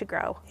start to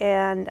grow.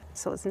 And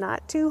so it's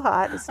not too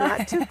hot, it's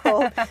not too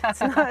cold,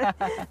 it's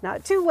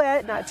not too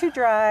wet, not too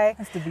dry. It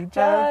has to be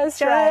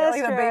just right.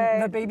 Like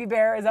the baby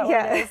bear, is that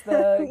what it is?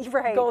 The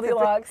right.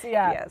 Goldilocks,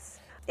 Yes.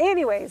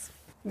 Anyways,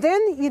 then,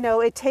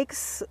 it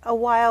takes a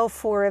while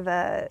for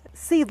the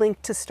seedling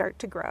to start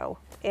to grow.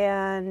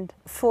 And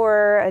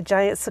for a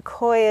giant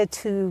sequoia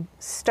to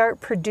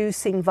start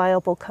producing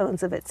viable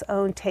cones of its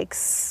own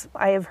takes,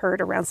 I have heard,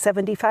 around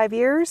 75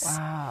 years.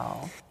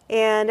 Wow.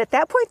 And at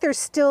that point, they're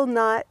still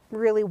not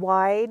really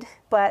wide,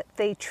 but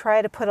they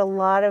try to put a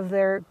lot of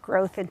their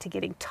growth into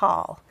getting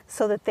tall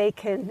so that they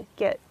can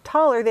get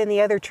taller than the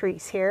other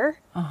trees here.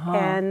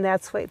 And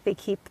that's why they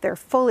keep their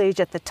foliage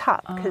at the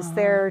top, because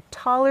they're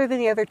taller than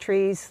the other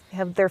trees,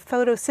 have their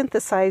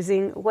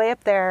photosynthesizing way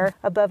up there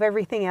above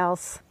everything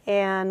else.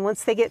 And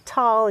once they get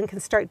tall and can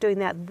start doing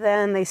that,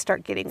 then they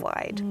start getting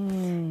wide.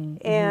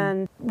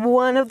 And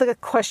one of the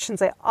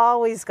questions I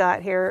always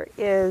got here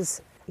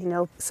is,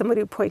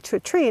 somebody would point to a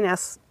tree and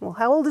ask, well,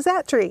 how old is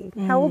that tree?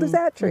 How old is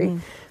that tree?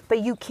 But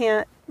you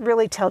can't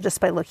really tell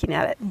just by looking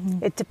at it.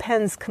 It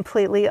depends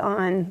completely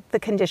on the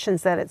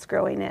conditions that it's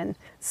growing in.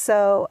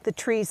 So the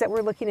trees that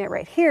we're looking at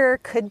right here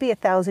could be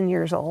 1,000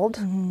 years old,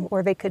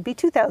 or they could be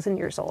 2,000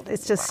 years old.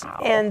 It's just,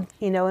 and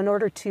in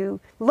order to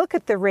look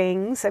at the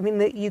rings,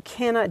 you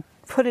cannot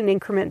put an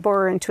increment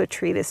borer into a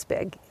tree this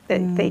big.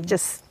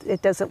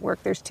 It doesn't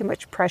work. There's too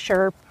much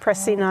pressure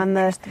pressing on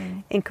the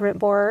increment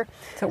borer.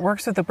 So it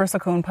works with the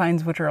bristlecone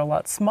pines, which are a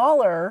lot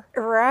smaller.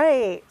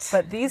 Right.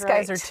 But these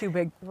guys are too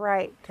big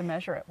to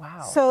measure it.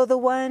 Wow. So the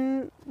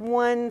one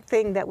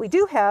thing that we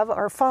do have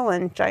are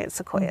fallen giant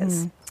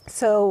sequoias.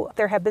 So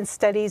there have been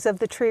studies of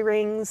the tree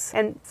rings,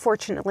 and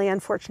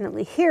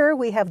unfortunately here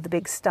we have the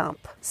big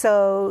stump.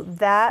 So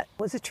that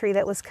was a tree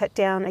that was cut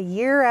down a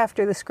year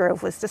after this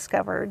grove was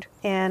discovered,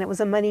 and it was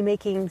a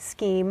money-making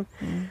scheme.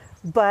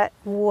 But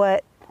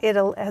what it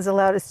has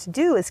allowed us to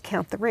do is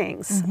count the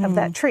rings of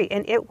that tree,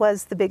 and it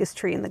was the biggest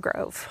tree in the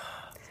grove.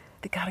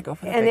 They gotta go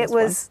for the and biggest it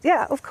was one.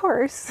 Yeah, of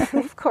course,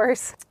 of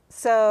course.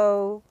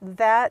 So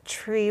that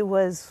tree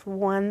was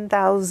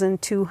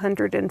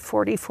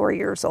 1,244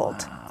 years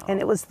old, and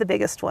it was the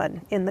biggest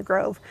one in the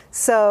grove.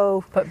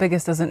 So, but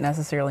biggest doesn't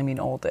necessarily mean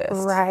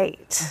oldest.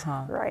 Right,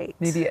 right.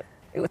 Maybe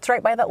it's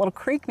right by that little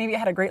creek. Maybe it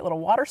had a great little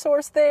water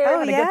source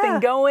there, and a good thing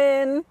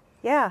going.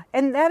 Yeah,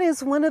 and that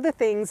is one of the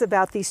things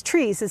about these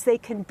trees is they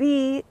can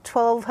be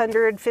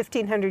 1,200,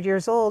 1,500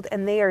 years old,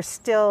 and they are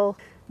still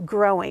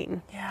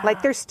growing.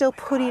 Like they're still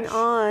putting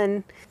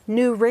on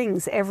new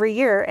rings every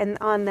year, and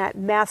on that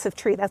massive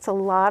tree, that's a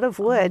lot of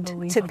wood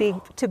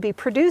to be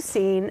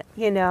producing,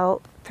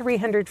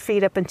 300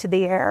 feet up into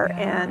the air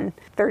and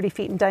 30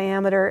 feet in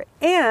diameter,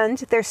 and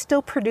they're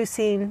still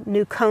producing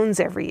new cones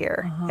every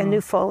year and new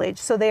foliage,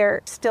 so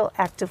they're still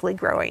actively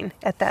growing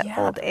at that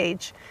old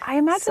age. I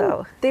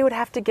imagine they would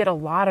have to get a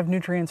lot of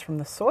nutrients from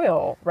the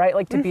soil, right?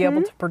 Like to be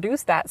able to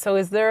produce that. So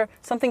is there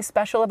something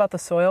special about the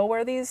soil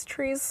where these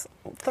trees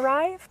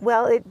thrive?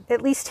 Well,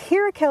 at least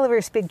here at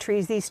Calaveras Big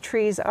Trees, these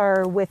trees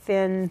are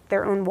within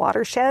their own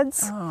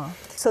watersheds.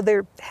 So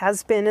there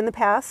has been in the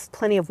past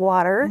plenty of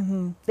water.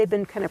 They've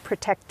been kind of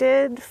protected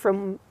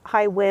from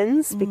high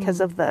winds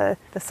because of the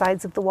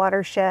sides of the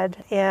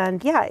watershed.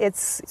 And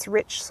it's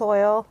rich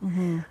soil.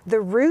 The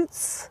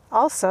roots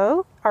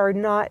also are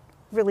not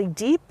really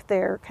deep.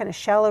 They're kind of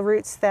shallow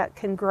roots that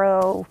can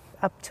grow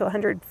up to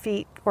 100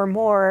 feet or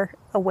more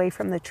away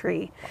from the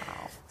tree.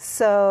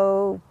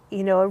 So,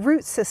 a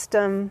root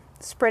system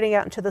spreading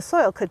out into the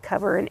soil could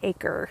cover an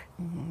acre.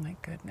 Oh my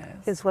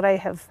goodness. Is what I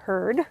have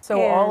heard.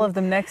 So all of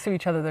them next to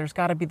each other, there's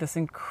got to be this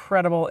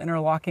incredible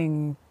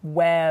interlocking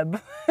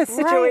web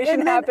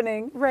situation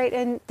happening. Right,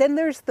 and then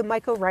there's the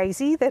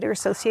mycorrhizae that are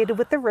associated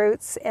with the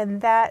roots,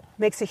 and that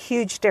makes a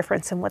huge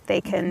difference in what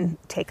they can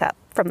take up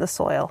from the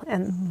soil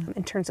and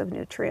in terms of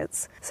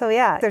nutrients. So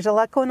yeah, there's a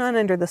lot going on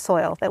under the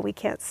soil that we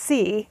can't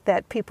see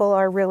that people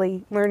are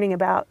really learning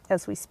about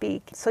as we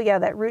speak. So yeah,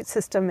 that root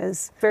system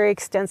is very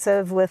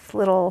extensive with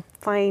little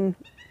fine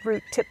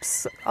root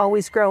tips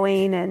always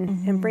growing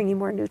and bringing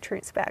more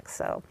nutrients back.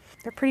 So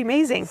they're pretty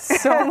amazing.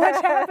 So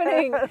much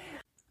happening.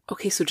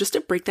 Okay, so just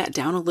to break that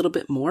down a little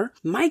bit more,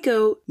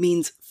 myco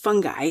means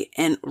fungi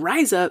and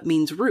rhiza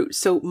means root.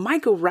 So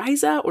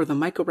mycorrhiza, or the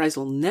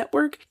mycorrhizal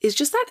network, is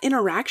just that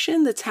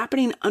interaction that's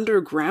happening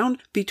underground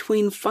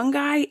between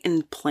fungi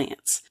and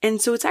plants.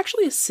 And so it's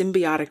actually a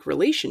symbiotic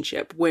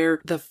relationship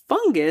where the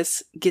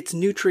fungus gets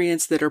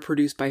nutrients that are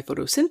produced by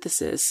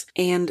photosynthesis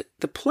and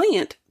the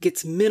plant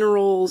gets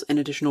minerals and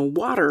additional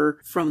water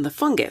from the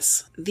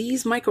fungus.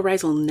 These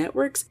mycorrhizal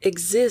networks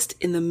exist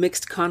in the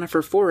mixed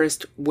conifer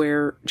forest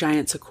where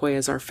giant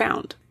sequoias are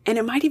found. And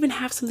it might even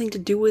have something to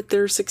do with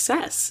their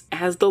success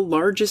as the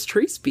largest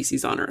tree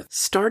species on Earth,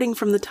 starting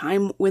from the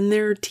time when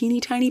they're teeny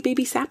tiny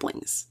baby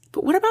saplings.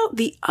 But what about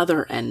the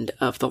other end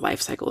of the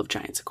life cycle of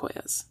giant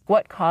sequoias?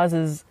 What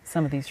causes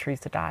some of these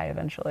trees to die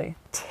eventually?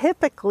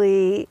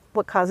 Typically,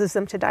 what causes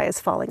them to die is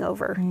falling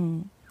over.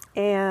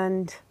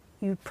 And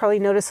you probably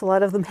notice a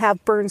lot of them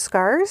have burn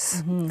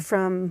scars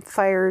from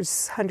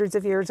fires hundreds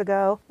of years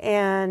ago.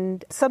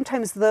 And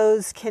sometimes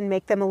those can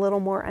make them a little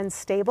more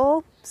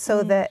unstable,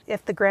 so that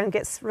if the ground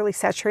gets really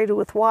saturated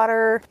with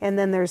water and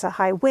then there's a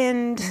high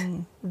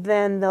wind,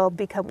 then they'll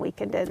become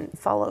weakened and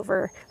fall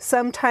over.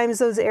 Sometimes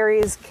those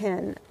areas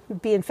can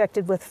be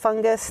infected with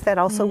fungus that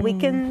also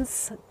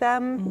weakens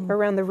them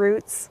around the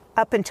roots.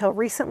 Up until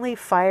recently,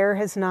 fire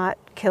has not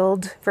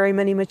killed very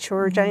many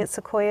mature giant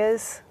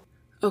sequoias.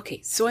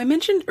 Okay, so I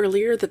mentioned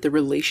earlier that the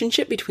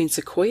relationship between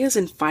sequoias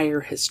and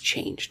fire has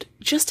changed.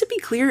 Just to be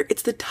clear,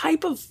 it's the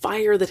type of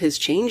fire that has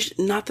changed,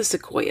 not the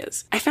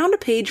sequoias. I found a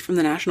page from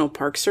the National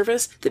Park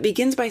Service that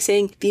begins by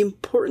saying the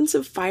importance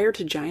of fire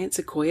to giant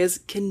sequoias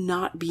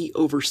cannot be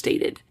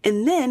overstated,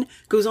 and then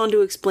goes on to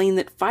explain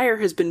that fire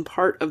has been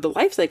part of the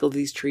life cycle of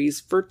these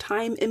trees for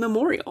time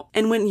immemorial.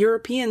 And when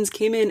Europeans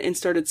came in and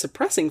started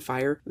suppressing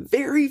fire,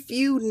 very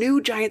few new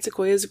giant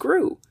sequoias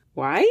grew.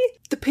 Why?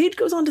 The page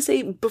goes on to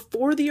say,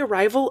 before the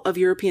arrival of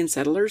European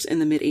settlers in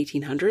the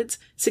mid-1800s,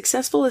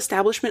 successful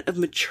establishment of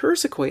mature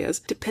sequoias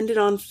depended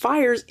on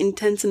fires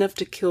intense enough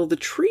to kill the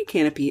tree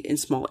canopy in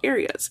small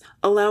areas,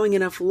 allowing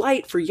enough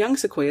light for young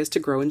sequoias to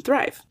grow and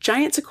thrive.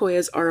 Giant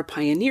sequoias are a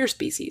pioneer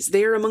species.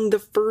 They are among the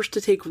first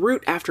to take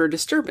root after a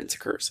disturbance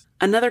occurs.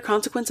 Another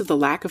consequence of the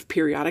lack of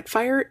periodic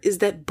fire is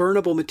that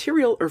burnable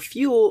material or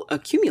fuel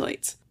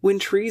accumulates. When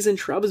trees and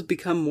shrubs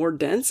become more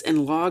dense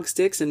and log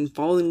sticks and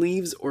fallen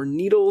leaves or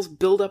needles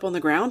build up on the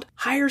ground,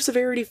 higher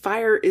severity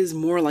fire is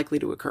more likely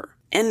to occur.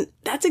 And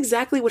that's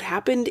exactly what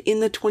happened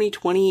in the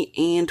 2020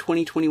 and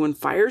 2021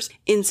 fires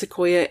in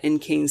Sequoia and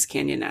Kings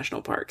Canyon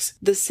National Parks.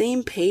 The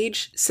same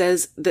page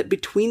says that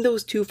between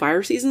those two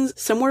fire seasons,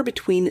 somewhere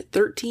between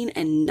 13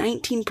 and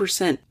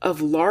 19%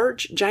 of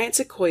large giant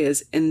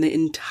sequoias in the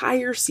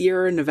entire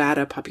Sierra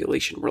Nevada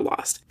population were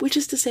lost, which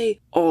is to say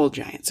all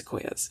giant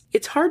sequoias.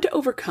 It's hard to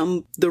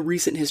overcome the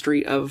recent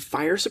history of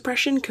fire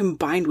suppression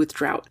combined with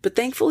drought, but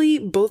thankfully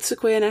both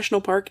Sequoia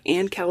National Park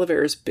and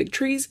Calaveras Big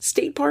Trees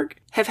State Park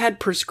have had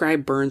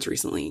prescribed burns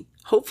recently.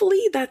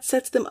 Hopefully that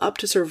sets them up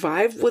to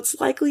survive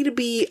what's likely to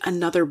be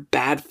another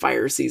bad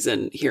fire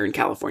season here in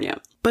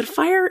California. But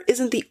fire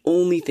isn't the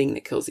only thing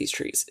that kills these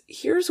trees.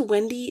 Here's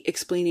Wendy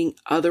explaining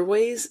other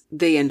ways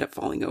they end up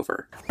falling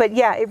over. But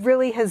yeah, it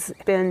really has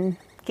been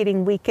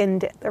getting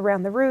weakened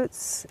around the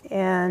roots,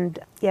 and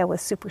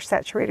with super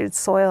saturated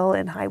soil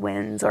and high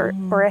winds or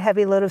a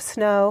heavy load of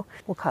snow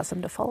will cause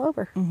them to fall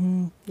over.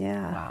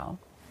 Yeah. Wow.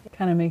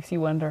 Kind of makes you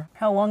wonder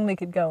how long they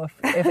could go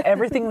if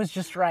everything was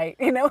just right,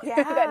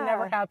 that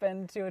never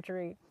happened to a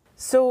tree.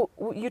 So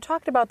you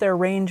talked about their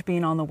range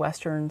being on the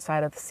western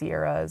side of the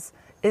Sierras.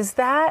 Is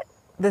that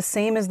the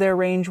same as their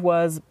range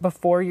was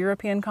before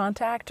European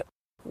contact?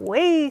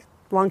 Way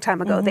long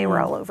time ago, they were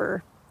all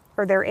over,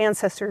 or their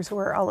ancestors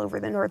were all over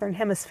the northern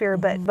hemisphere.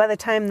 But by the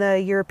time the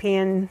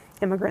European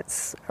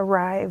immigrants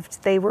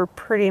arrived, they were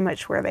pretty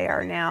much where they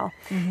are now.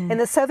 In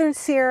the southern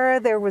Sierra,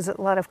 there was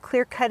a lot of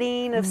clear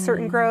cutting of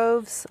certain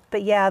groves,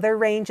 but their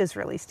range has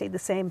really stayed the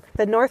same.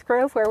 The North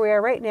Grove, where we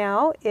are right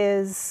now,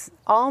 is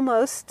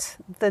almost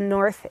the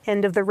north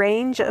end of the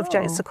range of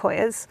giant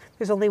sequoias.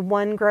 There's only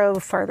one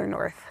grove farther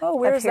north. Oh,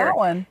 where's that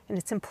one? And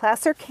it's in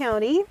Placer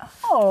County.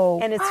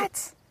 Oh, and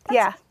it's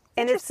and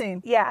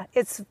interesting.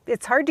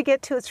 It's hard to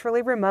get to. It's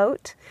really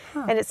remote,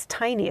 and it's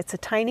tiny. It's a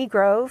tiny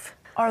grove.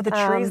 Are the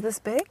trees this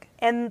big?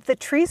 And the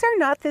trees are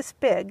not this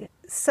big.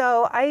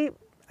 So I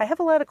have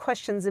a lot of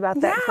questions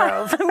about that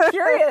grove. I'm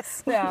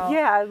curious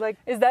now. Like,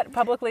 is that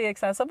publicly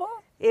accessible?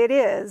 It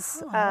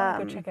is.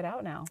 I'll go check it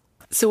out now.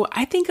 So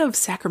I think of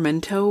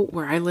Sacramento,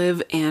 where I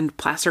live, and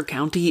Placer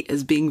County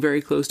as being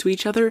very close to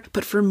each other.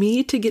 But for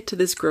me to get to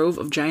this grove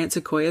of giant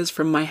sequoias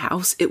from my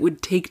house, it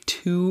would take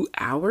 2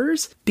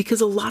 hours because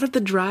a lot of the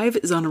drive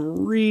is on a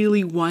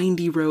really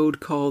windy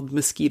road called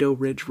Mosquito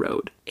Ridge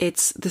Road.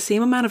 It's the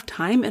same amount of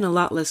time and a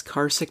lot less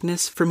car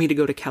sickness for me to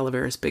go to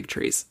Calaveras Big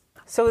Trees.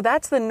 So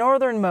that's the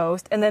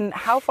northernmost. And then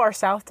how far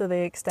south do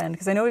they extend?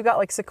 Because I know we've got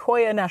like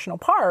Sequoia National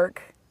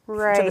Park.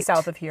 Right. To the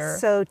south of here.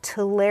 So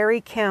Tulare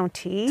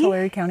County.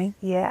 Tulare County.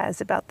 Yeah, is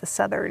about the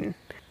southern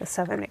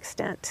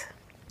extent.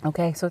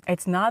 Okay, so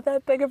it's not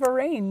that big of a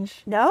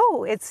range.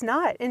 No, it's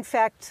not. In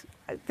fact,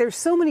 there's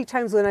so many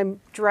times when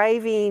I'm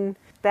driving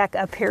back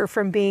up here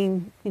from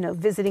being,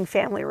 visiting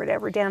family or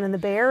whatever down in the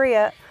Bay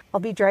Area, I'll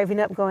be driving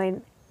up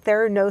going,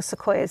 there are no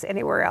sequoias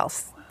anywhere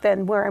else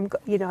than where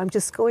I'm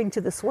just going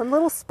to this one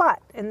little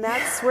spot, and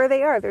that's where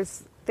they are.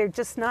 They're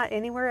just not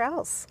anywhere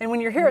else. And when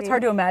you're here, it's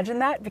hard to imagine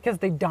that because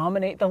they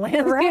dominate the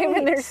landscape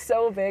and they're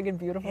so big and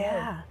beautiful.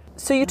 Yeah.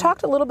 So you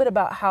talked a little bit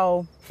about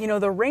how,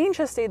 the range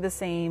has stayed the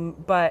same,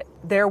 but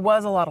there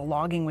was a lot of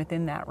logging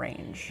within that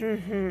range.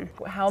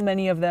 Mm-hmm. How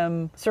many of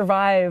them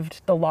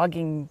survived the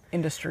logging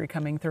industry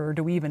coming through, or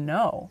do we even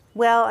know?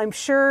 Well, I'm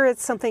sure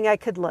it's something I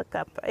could look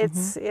up.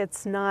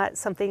 It's not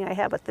something I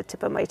have at the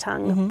tip of my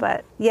tongue,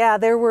 but yeah,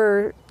 there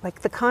were,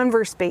 like the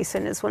Converse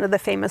Basin is one of the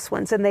famous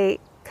ones, and they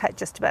cut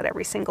just about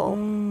every single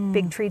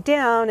big tree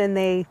down, and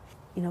they,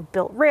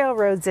 built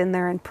railroads in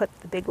there and put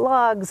the big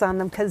logs on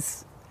them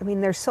because,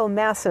 they're so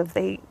massive.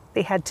 They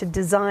had to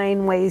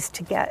design ways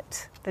to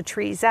get the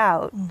trees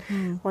out.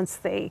 Once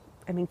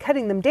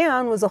cutting them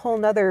down was a whole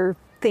nother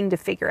thing to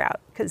figure out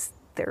because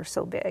they're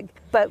so big.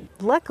 But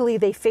luckily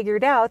they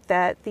figured out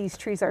that these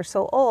trees are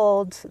so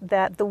old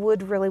that the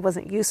wood really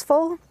wasn't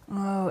useful.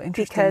 Oh,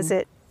 interesting. Because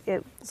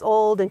it's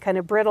old and kind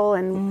of brittle,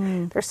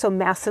 and they're so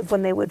massive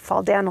when they would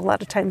fall down. A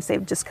lot of times they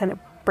would just kind of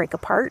break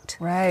apart.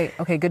 Right.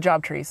 Okay, good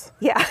job, trees.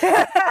 Yeah.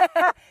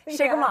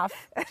 Shake them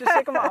off. Just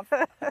shake them off.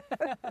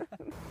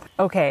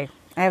 Okay,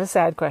 I have a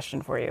sad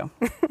question for you.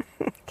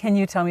 Can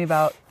you tell me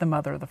about the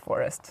mother of the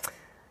forest?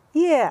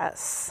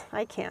 Yes,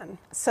 I can.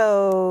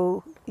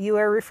 So you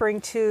are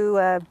referring to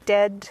a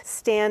dead,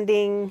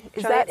 standing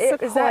giant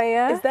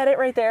sequoia. Is that it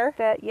right there?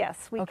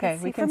 Yes, we okay, can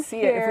see we can from see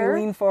here. it if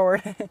we lean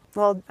forward.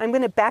 Well, I'm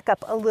going to back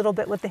up a little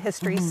bit with the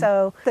history.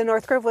 So the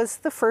North Grove was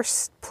the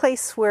first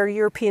place where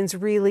Europeans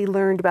really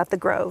learned about the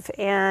grove,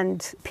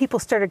 and people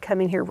started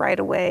coming here right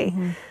away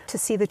to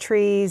see the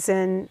trees,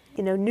 and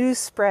news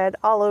spread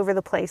all over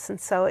the place, and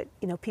so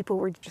people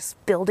were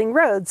just building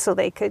roads so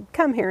they could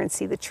come here and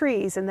see the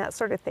trees and that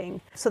sort of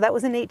thing. So that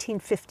was in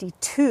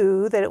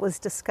 1852 that it was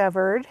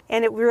discovered,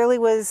 and it really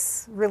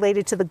was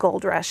related to the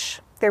gold rush.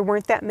 There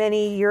weren't that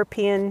many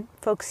European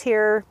folks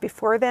here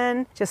before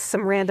then, just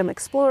some random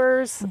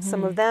explorers.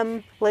 Some of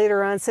them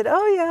later on said,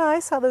 oh yeah, I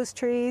saw those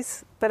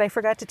trees, but I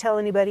forgot to tell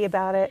anybody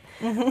about it.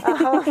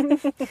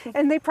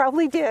 And they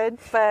probably did,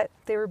 but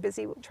they were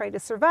busy trying to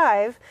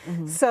survive.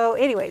 So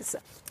anyways,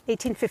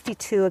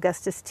 1852,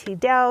 Augustus T.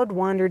 Dowd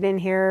wandered in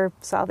here,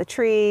 saw the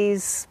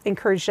trees,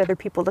 encouraged other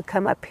people to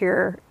come up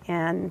here,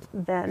 and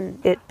then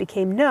it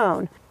became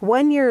known.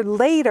 1 year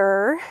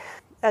later,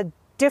 a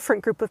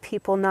different group of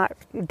people, not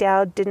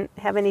Dowd didn't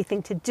have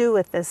anything to do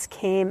with this,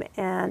 came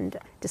and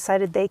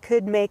decided they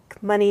could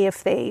make money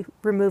if they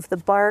removed the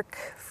bark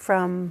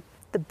from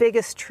the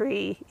biggest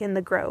tree in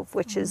the grove,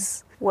 which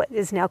is what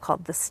is now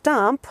called the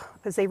stump,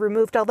 because they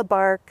removed all the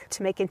bark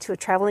to make into a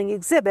traveling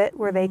exhibit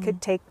where they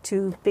could take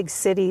to big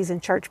cities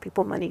and charge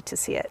people money to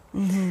see it.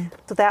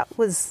 So that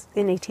was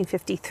in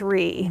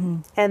 1853.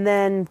 And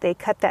then they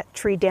cut that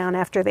tree down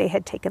after they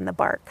had taken the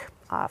bark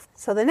off.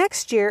 So the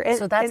next year...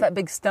 So that's that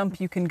big stump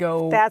you can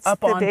go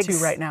up onto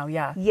right now,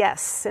 yeah.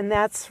 Yes, and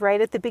that's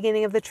right at the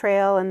beginning of the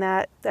trail, and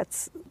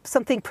that's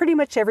something pretty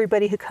much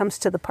everybody who comes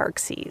to the park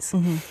sees.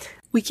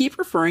 We keep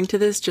referring to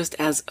this just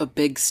as a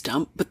big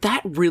stump, but that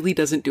really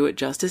doesn't do it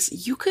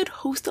justice. You could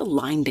host a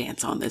line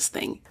dance on this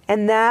thing.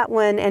 And that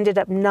one ended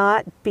up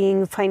not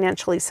being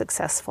financially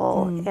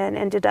successful and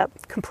ended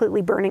up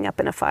completely burning up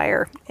in a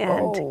fire.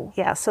 And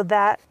yeah, so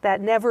that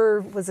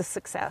never was a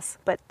success.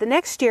 But the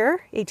next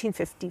year,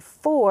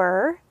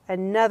 1854,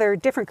 another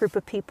different group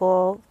of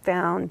people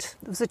found,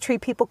 it was a tree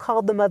people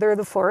called the mother of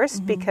the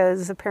forest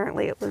because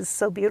apparently it was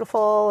so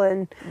beautiful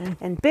and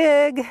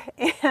big,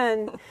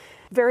 and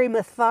very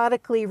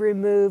methodically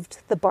removed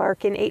the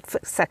bark in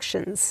 8-foot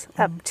sections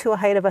up to a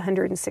height of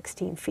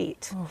 116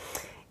 feet.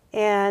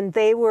 And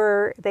they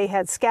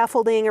had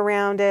scaffolding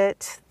around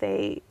it.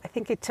 I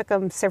think it took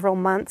them several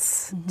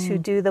months to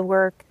do the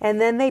work.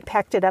 And then they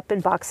packed it up in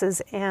boxes,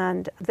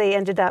 and they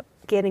ended up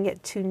getting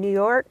it to New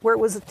York, where it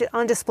was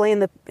on display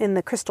in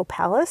the Crystal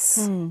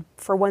Palace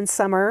for one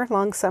summer,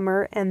 long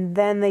summer, and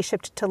then they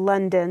shipped it to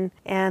London,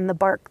 and the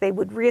bark, they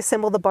would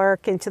reassemble the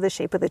bark into the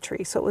shape of the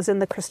tree. So it was in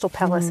the Crystal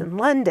Palace in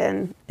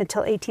London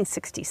until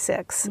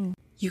 1866.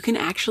 You can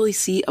actually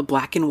see a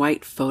black and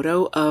white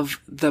photo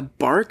of the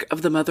bark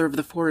of the mother of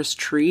the forest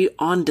tree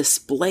on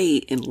display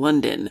in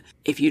London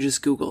if you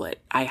just Google it.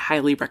 I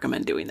highly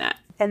recommend doing that.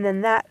 And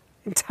then that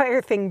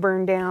entire thing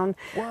burned down.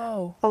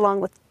 Whoa. Along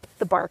with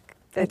the bark.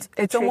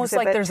 It's almost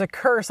like there's a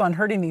curse on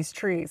hurting these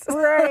trees.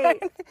 Right.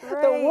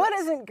 The wood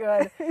isn't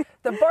good.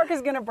 The bark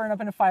is going to burn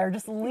up in a fire.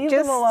 Just leave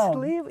them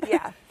alone.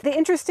 Yeah. The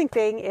interesting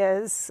thing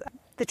is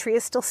the tree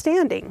is still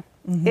standing.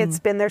 It's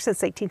been there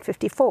since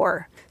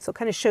 1854. So it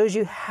kind of shows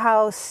you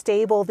how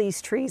stable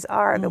these trees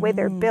are. The way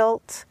they're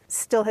built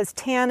still has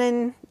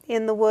tannin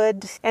in the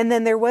wood. And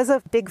then there was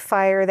a big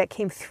fire that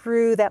came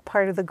through that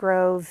part of the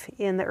grove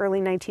in the early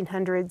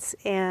 1900s.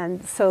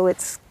 And so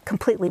it's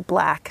completely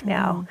black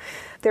now.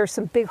 There's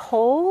some big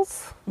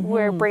holes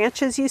where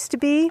branches used to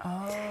be.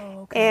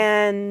 Oh, okay.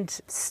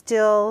 And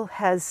still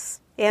has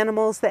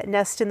animals that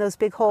nest in those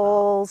big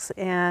holes,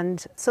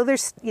 and so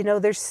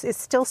it's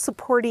still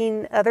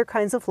supporting other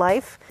kinds of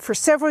life. For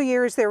several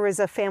years there was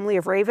a family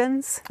of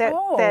ravens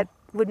that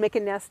would make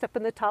a nest up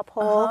in the top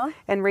hole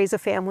and raise a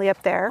family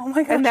up there. Oh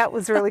my gosh. And that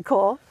was really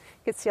cool.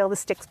 You could see all the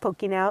sticks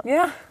poking out.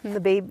 Yeah. And the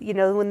baby,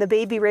 when the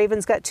baby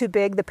ravens got too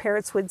big, the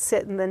parents would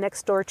sit in the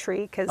next door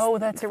tree because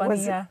that's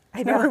funny. Yeah,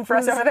 I no know, room for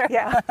us over there.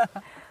 Yeah.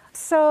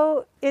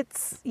 So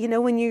it's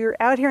when you're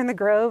out here in the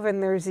grove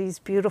and there's these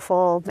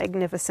beautiful,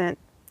 magnificent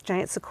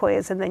giant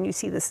sequoias, and then you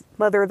see this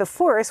mother of the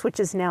forest,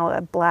 which is now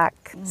a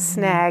black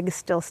snag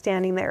still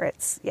standing there.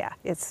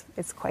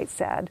 It's quite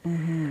sad.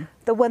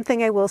 The one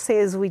thing I will say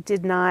is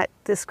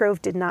this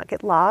grove did not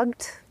get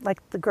logged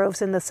like the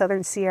groves in the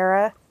Southern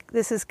Sierra.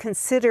 This is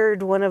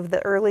considered one of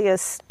the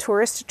earliest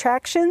tourist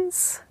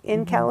attractions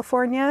in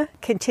California,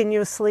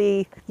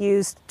 continuously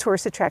used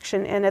tourist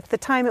attraction. And at the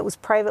time it was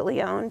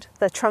privately owned.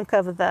 The trunk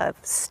of the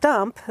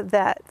stump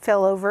that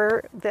fell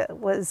over that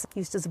was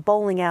used as a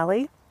bowling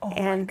alley. Oh,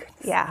 and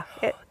yeah,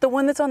 the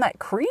one that's on that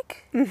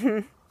creek.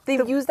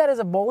 They've used that as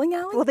a bowling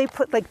alley. Well,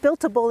 they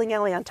built a bowling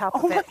alley on top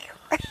of it.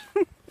 Oh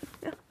my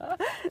gosh!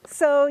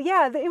 So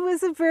yeah, it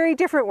was a very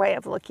different way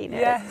of looking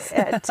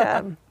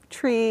at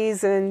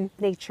trees and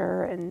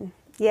nature, and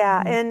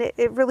and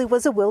it really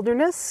was a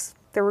wilderness.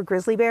 There were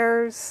grizzly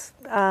bears.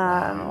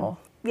 Wow.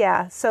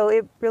 Yeah, so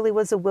it really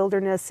was a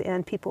wilderness,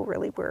 and people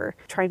really were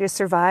trying to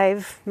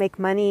survive, make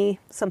money.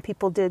 Some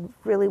people did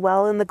really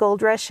well in the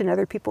gold rush, and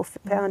other people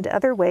found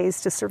other ways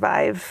to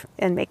survive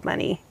and make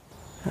money.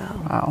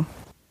 Wow.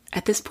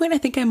 At this point, I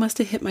think I must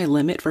have hit my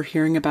limit for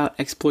hearing about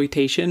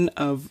exploitation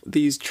of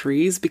these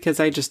trees, because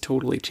I just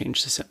totally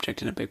changed the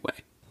subject in a big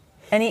way.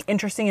 Any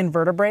interesting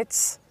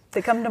invertebrates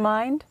that come to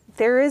mind?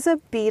 There is a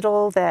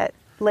beetle that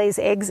lays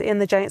eggs in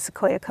the giant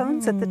sequoia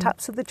cones at the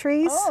tops of the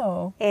trees.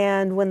 Oh.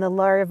 And when the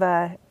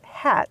larvae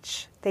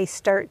hatch, they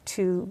start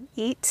to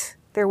eat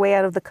their way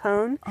out of the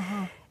cone.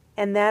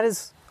 And that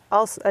is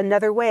also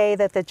another way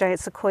that the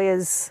giant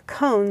sequoia's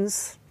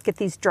cones get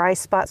these dry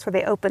spots where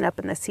they open up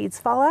and the seeds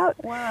fall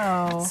out.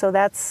 Wow. So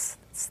that's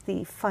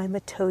the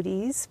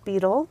Phimatodes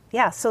beetle.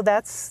 Yeah, so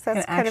that's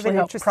kind of an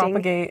help interesting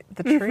propagate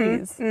the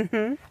trees.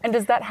 And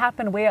does that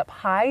happen way up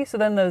high? So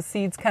then those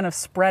seeds kind of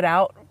spread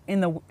out in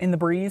the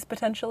breeze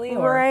potentially?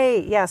 Or?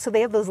 Right. Yeah. So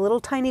they have those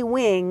little tiny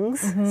wings,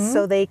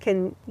 so they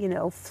can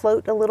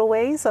float a little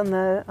ways on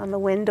the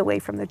wind away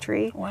from the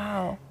tree.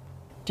 Wow.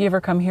 Do you ever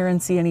come here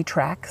and see any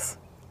tracks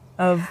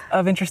of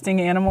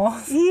interesting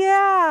animals?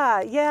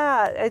 Yeah.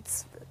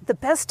 It's the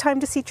best time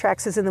to see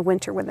tracks is in the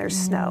winter when there's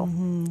snow,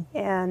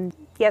 and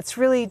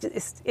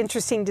it's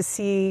interesting to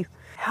see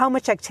how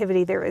much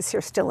activity there is here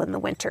still in the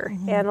winter.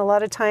 And a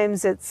lot of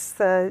times it's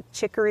the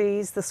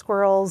chickarees, the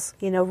squirrels,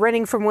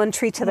 running from one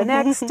tree to the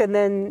next, and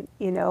then,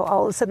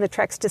 all of a sudden the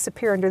tracks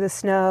disappear under the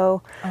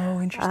snow. Oh,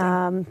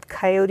 interesting.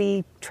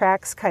 Coyote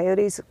tracks.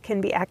 Coyotes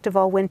can be active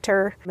all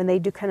winter, and they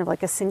do kind of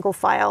like a single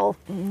file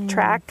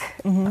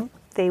track.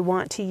 They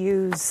want to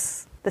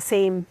use the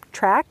same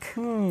track,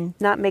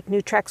 not make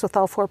new tracks with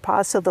all four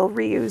paws, so they'll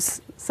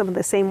reuse some of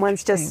the same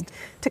ones just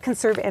to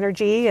conserve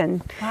energy.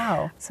 And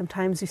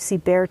sometimes you see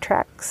bear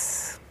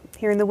tracks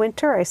here in the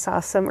winter. I saw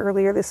some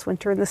earlier this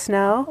winter in the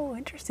snow. Oh,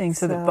 interesting.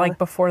 So like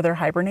before they're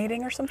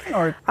hibernating or something?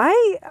 Or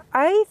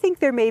I think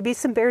there may be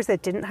some bears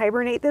that didn't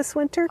hibernate this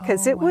winter,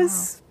 because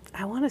was,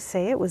 I want to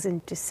say it was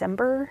in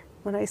December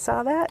when I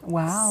saw that.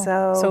 Wow.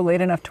 So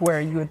late enough to where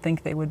you would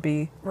think they would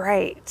be.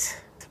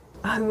 Right.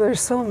 There's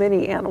so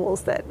many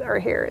animals that are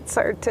here. It's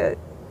hard to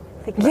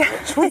think about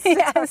which ones to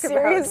talk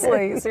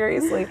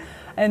seriously.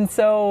 And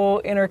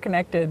so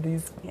interconnected,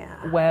 these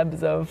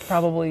webs of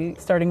probably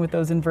starting with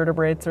those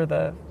invertebrates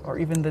or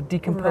even the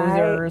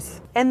decomposers.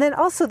 Right. And then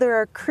also there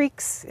are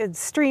creeks and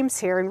streams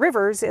here and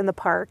rivers in the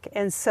park.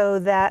 And so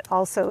that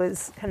also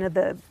is kind of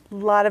a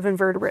lot of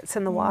invertebrates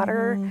in the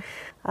water.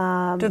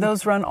 Do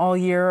those run all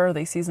year, or are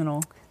they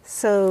seasonal?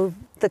 So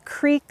the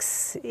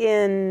creeks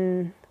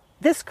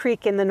this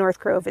creek in the North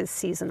Grove is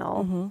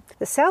seasonal.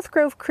 The South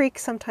Grove Creek,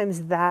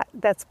 sometimes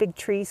that's Big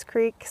Trees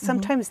Creek.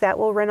 Sometimes that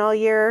will run all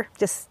year,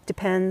 just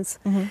depends.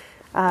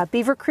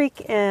 Beaver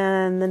Creek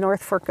and the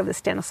North Fork of the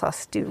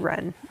Stanislaus do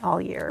run all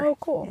year. Oh,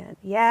 cool. And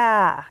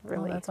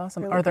really. Oh, that's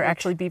awesome. Really Are there great.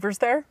 actually beavers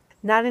there?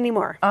 Not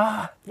anymore.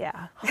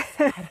 Yeah.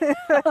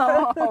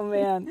 Oh,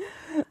 man.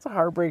 It's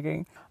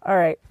heartbreaking. All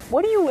right.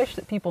 What do you wish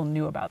that people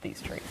knew about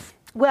these trees?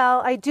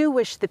 Well, I do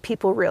wish that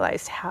people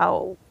realized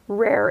how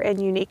rare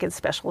and unique and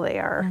special they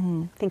are.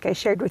 I think I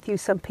shared with you,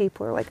 some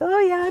people are like, oh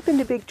yeah, I've been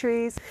to big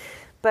trees.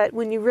 But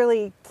when you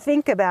really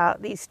think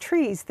about these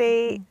trees,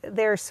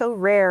 they're so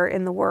rare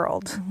in the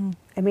world.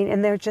 I mean,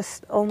 and they're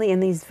just only in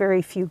these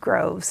very few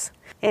groves.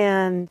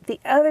 And the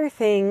other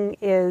thing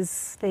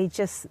is they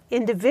just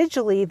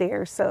individually, they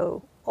are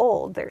so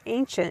old, they're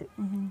ancient.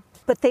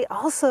 But they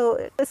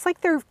also, it's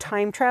like they're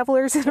time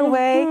travelers in a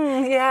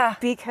way. Yeah.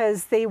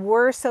 Because they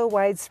were so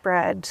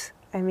widespread.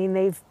 I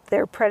mean,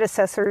 their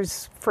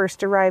predecessors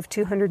first arrived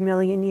 200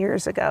 million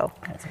years ago.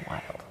 That's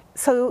wild.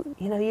 So,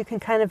 you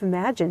can kind of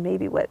imagine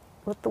maybe what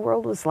the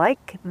world was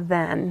like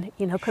then,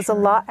 because a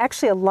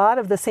lot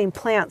of the same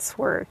plants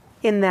were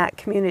in that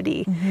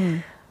community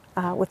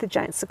with the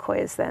giant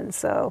sequoias then.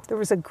 So there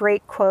was a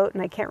great quote,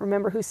 and I can't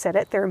remember who said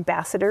it. They're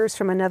ambassadors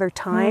from another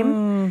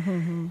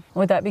time.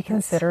 Would that be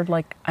considered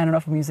like, I don't know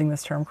if I'm using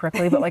this term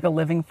correctly, but like a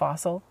living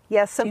fossil?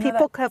 Yes, some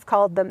people have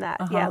called them that.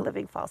 Yeah,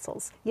 living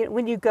fossils.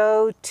 When you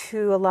go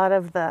to a lot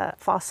of the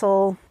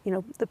fossil,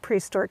 the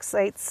prehistoric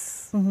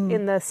sites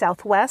in the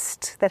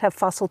Southwest that have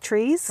fossil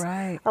trees,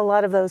 right, a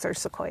lot of those are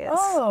sequoias,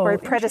 or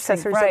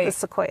predecessors of the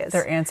sequoias.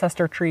 Their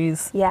ancestor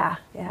trees. Yeah.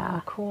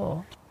 Oh,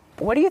 cool.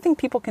 What do you think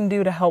people can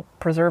do to help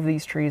preserve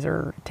these trees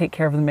or take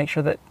care of them, make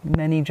sure that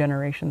many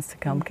generations to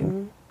come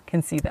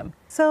can see them?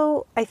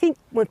 So I think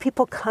when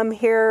people come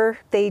here,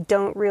 they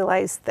don't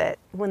realize that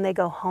when they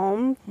go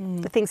home,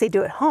 the things they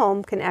do at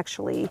home can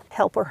actually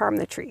help or harm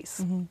the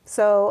trees.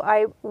 So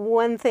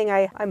one thing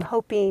I'm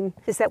hoping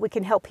is that we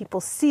can help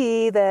people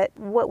see that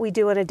what we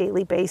do on a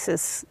daily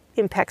basis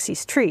impacts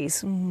these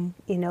trees.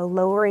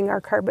 Lowering our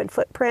carbon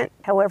footprint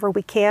however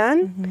we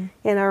can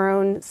in our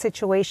own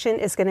situation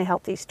is going to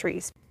help these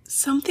trees.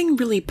 Something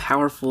really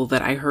powerful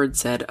that I heard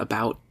said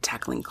about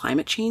tackling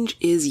climate change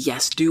is,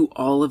 yes, do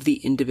all of the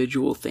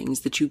individual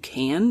things that you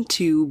can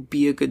to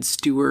be a good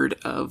steward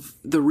of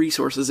the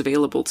resources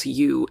available to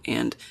you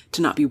and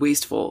to not be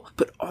wasteful,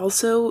 but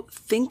also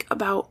think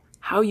about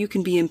how you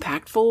can be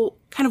impactful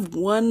kind of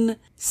one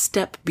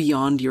step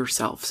beyond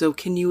yourself. So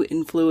can you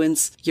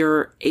influence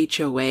your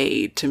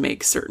HOA to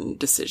make certain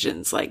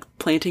decisions like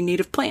planting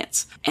native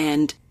plants?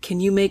 And can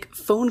you make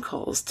phone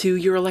calls to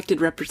your elected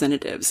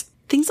representatives?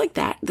 Things like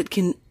that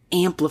can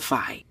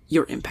amplify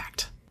your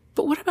impact.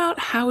 But what about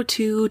how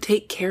to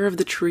take care of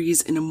the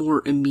trees in a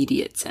more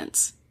immediate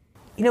sense?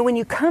 When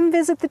you come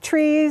visit the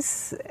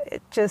trees,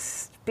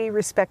 just be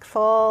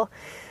respectful.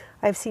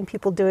 I've seen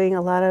people doing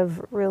a lot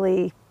of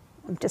really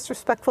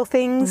disrespectful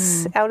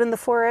things out in the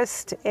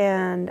forest.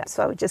 And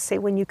so I would just say,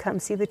 when you come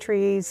see the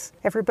trees,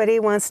 everybody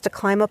wants to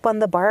climb up on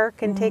the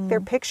bark and take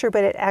their picture,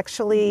 but it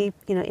actually,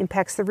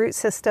 impacts the root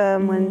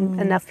system when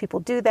enough people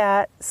do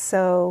that.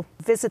 So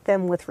visit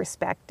them with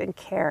respect and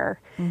care.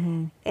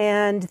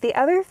 And the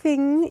other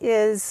thing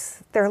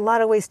is there are a lot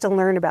of ways to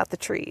learn about the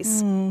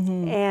trees.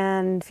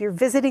 And if you're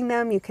visiting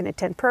them, you can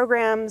attend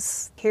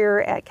programs. Here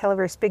at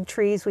Calaveras Big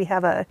Trees, we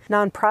have a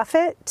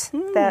nonprofit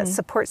that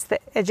supports the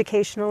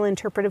educational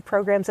interpretive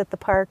programs at the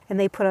park, and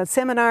they put on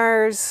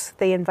seminars.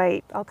 They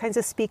invite all kinds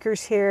of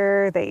speakers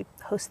here. They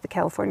host the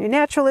California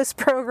Naturalist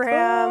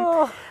program.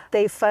 Oh.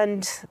 They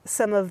fund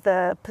some of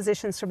the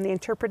positions from the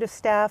interpretive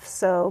staff.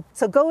 So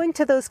going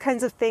to those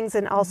kinds of things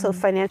and also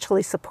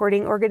financially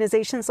supporting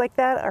organizations like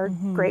that are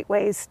great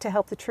ways to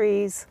help the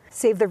trees.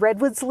 Save the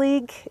Redwoods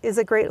League is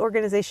a great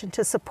organization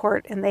to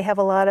support, and they have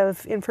a lot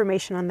of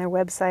information on their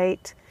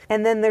website.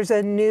 And then there's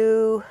a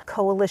new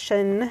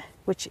coalition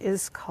which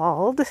is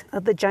called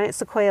the Giant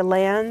Sequoia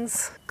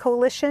Lands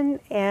Coalition.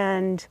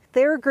 And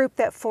they're a group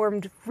that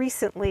formed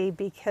recently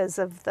because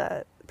of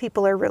the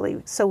people are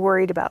really so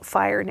worried about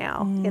fire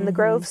now in the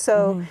grove.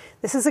 So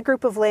this is a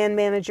group of land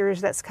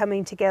managers that's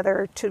coming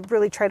together to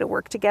really try to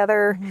work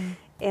together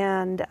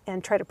and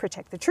try to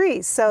protect the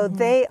trees. So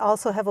they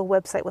also have a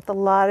website with a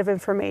lot of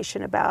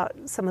information about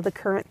some of the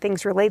current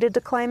things related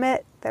to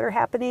climate that are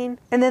happening.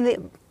 And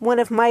then one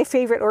of my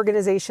favorite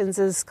organizations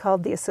is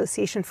called the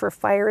Association for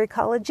Fire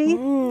Ecology.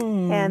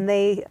 And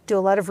they do a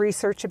lot of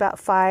research about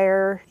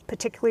fire,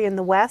 particularly in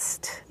the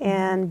West,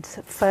 and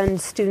fund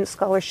student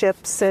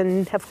scholarships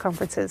and have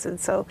conferences. And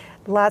so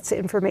lots of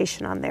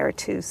information on there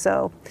too.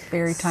 So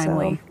very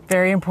timely,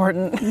 very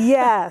important.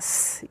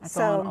 Yes. That's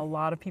on a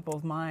lot of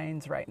people's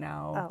minds right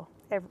now.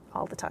 Oh,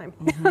 all the time.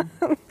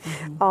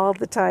 All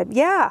the time.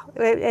 Yeah.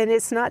 And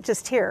it's not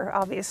just here,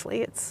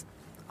 obviously. It's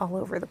all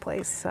over the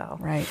place. So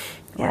right.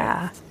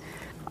 Yeah. Right.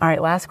 All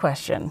right, last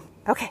question.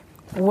 Okay.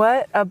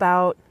 What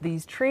about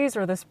these trees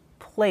or this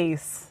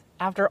place,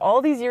 after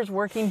all these years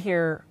working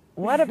here,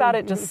 what about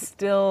it just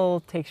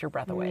still takes your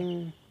breath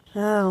away?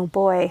 Oh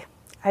boy.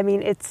 I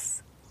mean,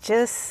 it's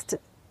just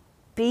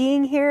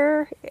being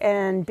here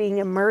and being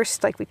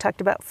immersed, like we talked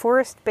about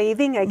forest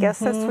bathing, I guess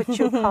that's what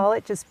you call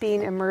it, just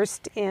being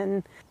immersed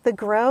in the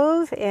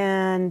grove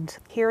and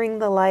hearing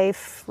the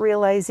life,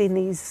 realizing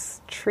these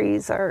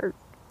trees are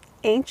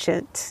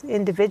ancient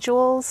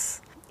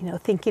individuals,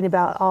 thinking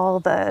about all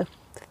the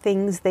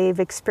things they've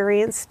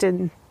experienced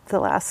and the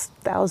last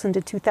 1,000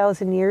 to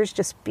 2,000 years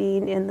just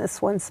being in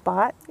this one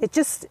spot. It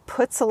just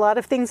puts a lot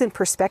of things in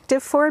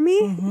perspective for me,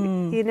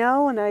 you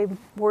know, when I'm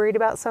worried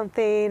about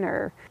something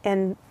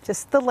and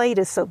just the light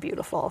is so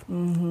beautiful.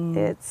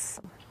 It's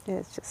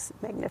just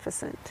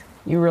magnificent.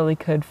 You really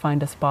could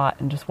find a spot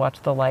and just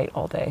watch the light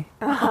all day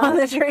on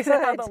the trees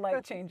and how the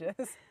light changes.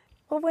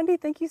 Well, Wendy,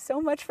 thank you so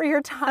much for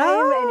your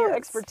time and your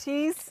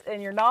expertise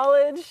and your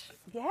knowledge.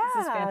 Yeah.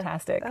 This is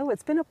fantastic. Oh,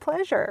 it's been a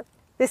pleasure.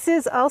 This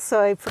is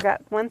also, I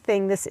forgot one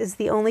thing, this is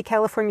the only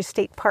California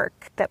state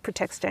park that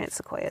protects giant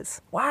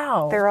sequoias.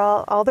 Wow. They're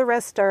all the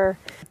rest are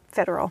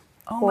federal.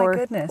 Oh my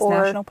goodness,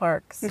 national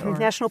parks.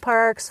 National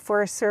parks,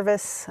 Forest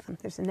Service,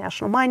 there's a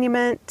national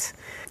monument.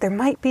 There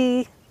might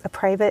be a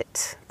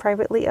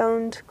privately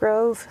owned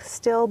grove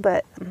still,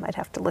 but I'd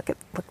have to look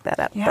that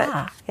up.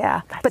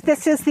 Yeah. But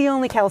this is the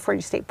only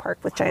California state park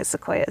with giant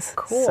sequoias.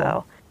 Cool.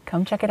 So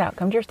come check it out.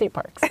 Come to your state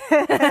parks.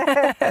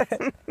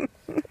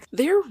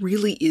 There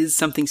really is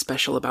something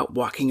special about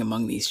walking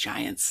among these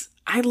giants.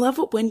 I love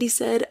what Wendy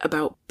said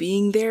about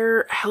being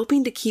there,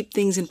 helping to keep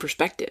things in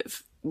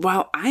perspective.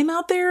 While I'm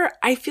out there,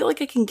 I feel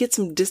like I can get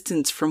some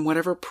distance from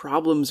whatever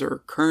problems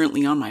are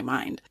currently on my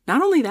mind.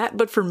 Not only that,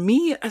 but for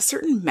me, a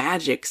certain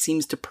magic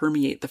seems to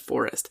permeate the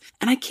forest,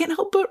 and I can't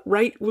help but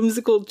write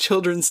whimsical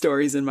children's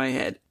stories in my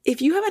head. If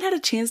you haven't had a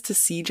chance to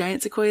see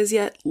giant sequoias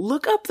yet,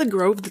 look up the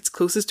grove that's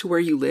closest to where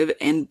you live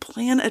and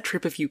plan a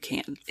trip if you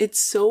can.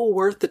 It's so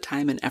worth the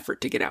time and effort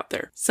to get out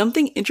there.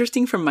 Something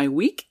interesting from my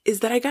week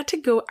is that I got to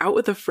go out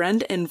with a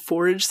friend and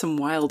forage some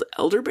wild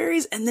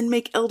elderberries and then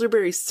make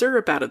elderberry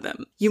syrup out of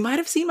them. You might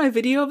have seen my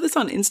video of this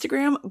on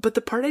Instagram, but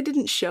the part I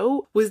didn't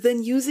show was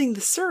then using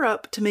the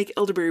syrup to make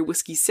elderberry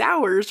whiskey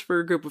sours for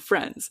a group of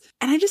friends.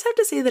 And I just have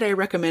to say that I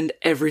recommend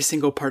every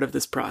single part of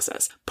this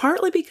process.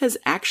 Partly because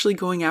actually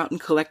going out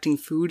and collecting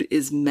food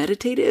is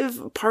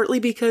meditative, partly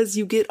because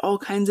you get all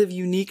kinds of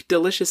unique,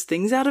 delicious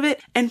things out of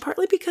it, and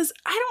partly because,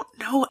 I don't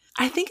know,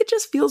 I think it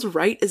just feels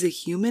right as a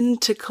human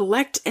to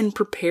collect and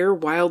prepare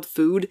wild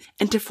food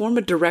and to form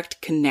a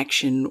direct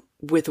connection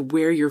with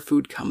where your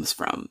food comes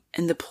from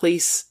and the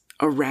place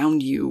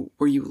around you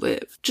where you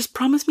live. Just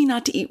promise me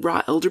not to eat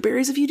raw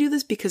elderberries if you do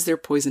this because they're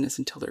poisonous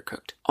until they're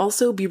cooked.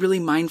 Also, be really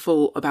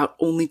mindful about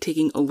only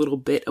taking a little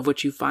bit of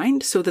what you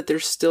find so that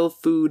there's still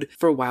food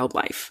for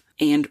wildlife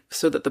and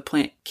so that the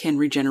plant can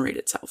regenerate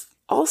itself.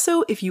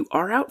 Also, if you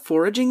are out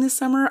foraging this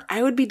summer,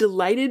 I would be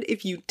delighted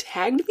if you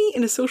tagged me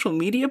in a social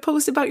media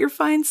post about your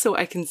finds so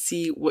I can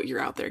see what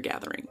you're out there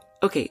gathering.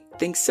 Okay,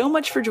 thanks so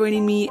much for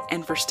joining me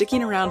and for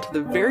sticking around to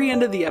the very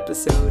end of the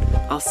episode.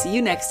 I'll see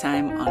you next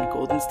time on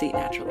Golden State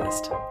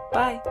Naturalist.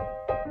 Bye.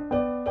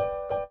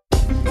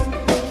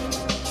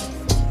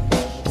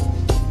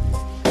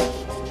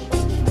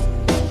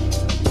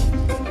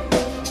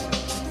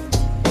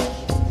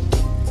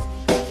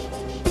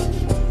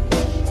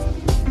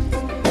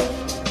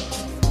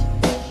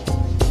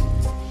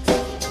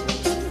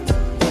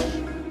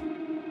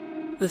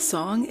 The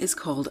song is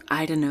called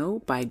I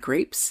Dunno by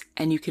Grapes,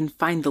 and you can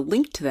find the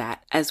link to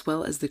that as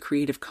well as the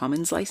Creative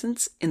Commons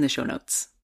license in the show notes.